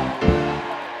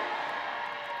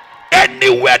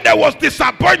 Anywhere there was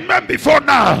disappointment before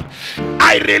now,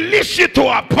 I release you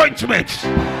to appointment.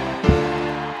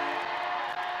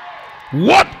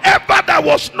 Whatever that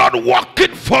was not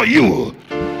working for you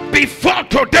before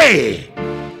today,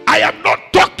 I am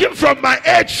not talking from my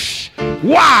age.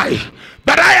 Why?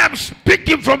 But I am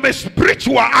speaking from a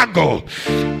spiritual angle.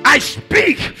 I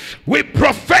speak with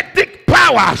prophetic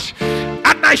powers,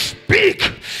 and I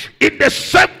speak in the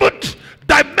seventh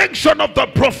dimension of the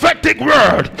prophetic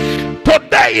word.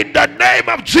 Today, in the name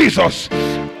of Jesus,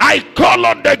 I call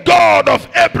on the God of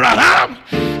Abraham,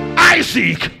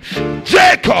 Isaac,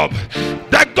 Jacob,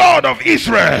 the God of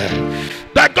Israel,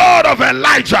 the God of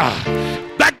Elijah,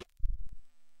 the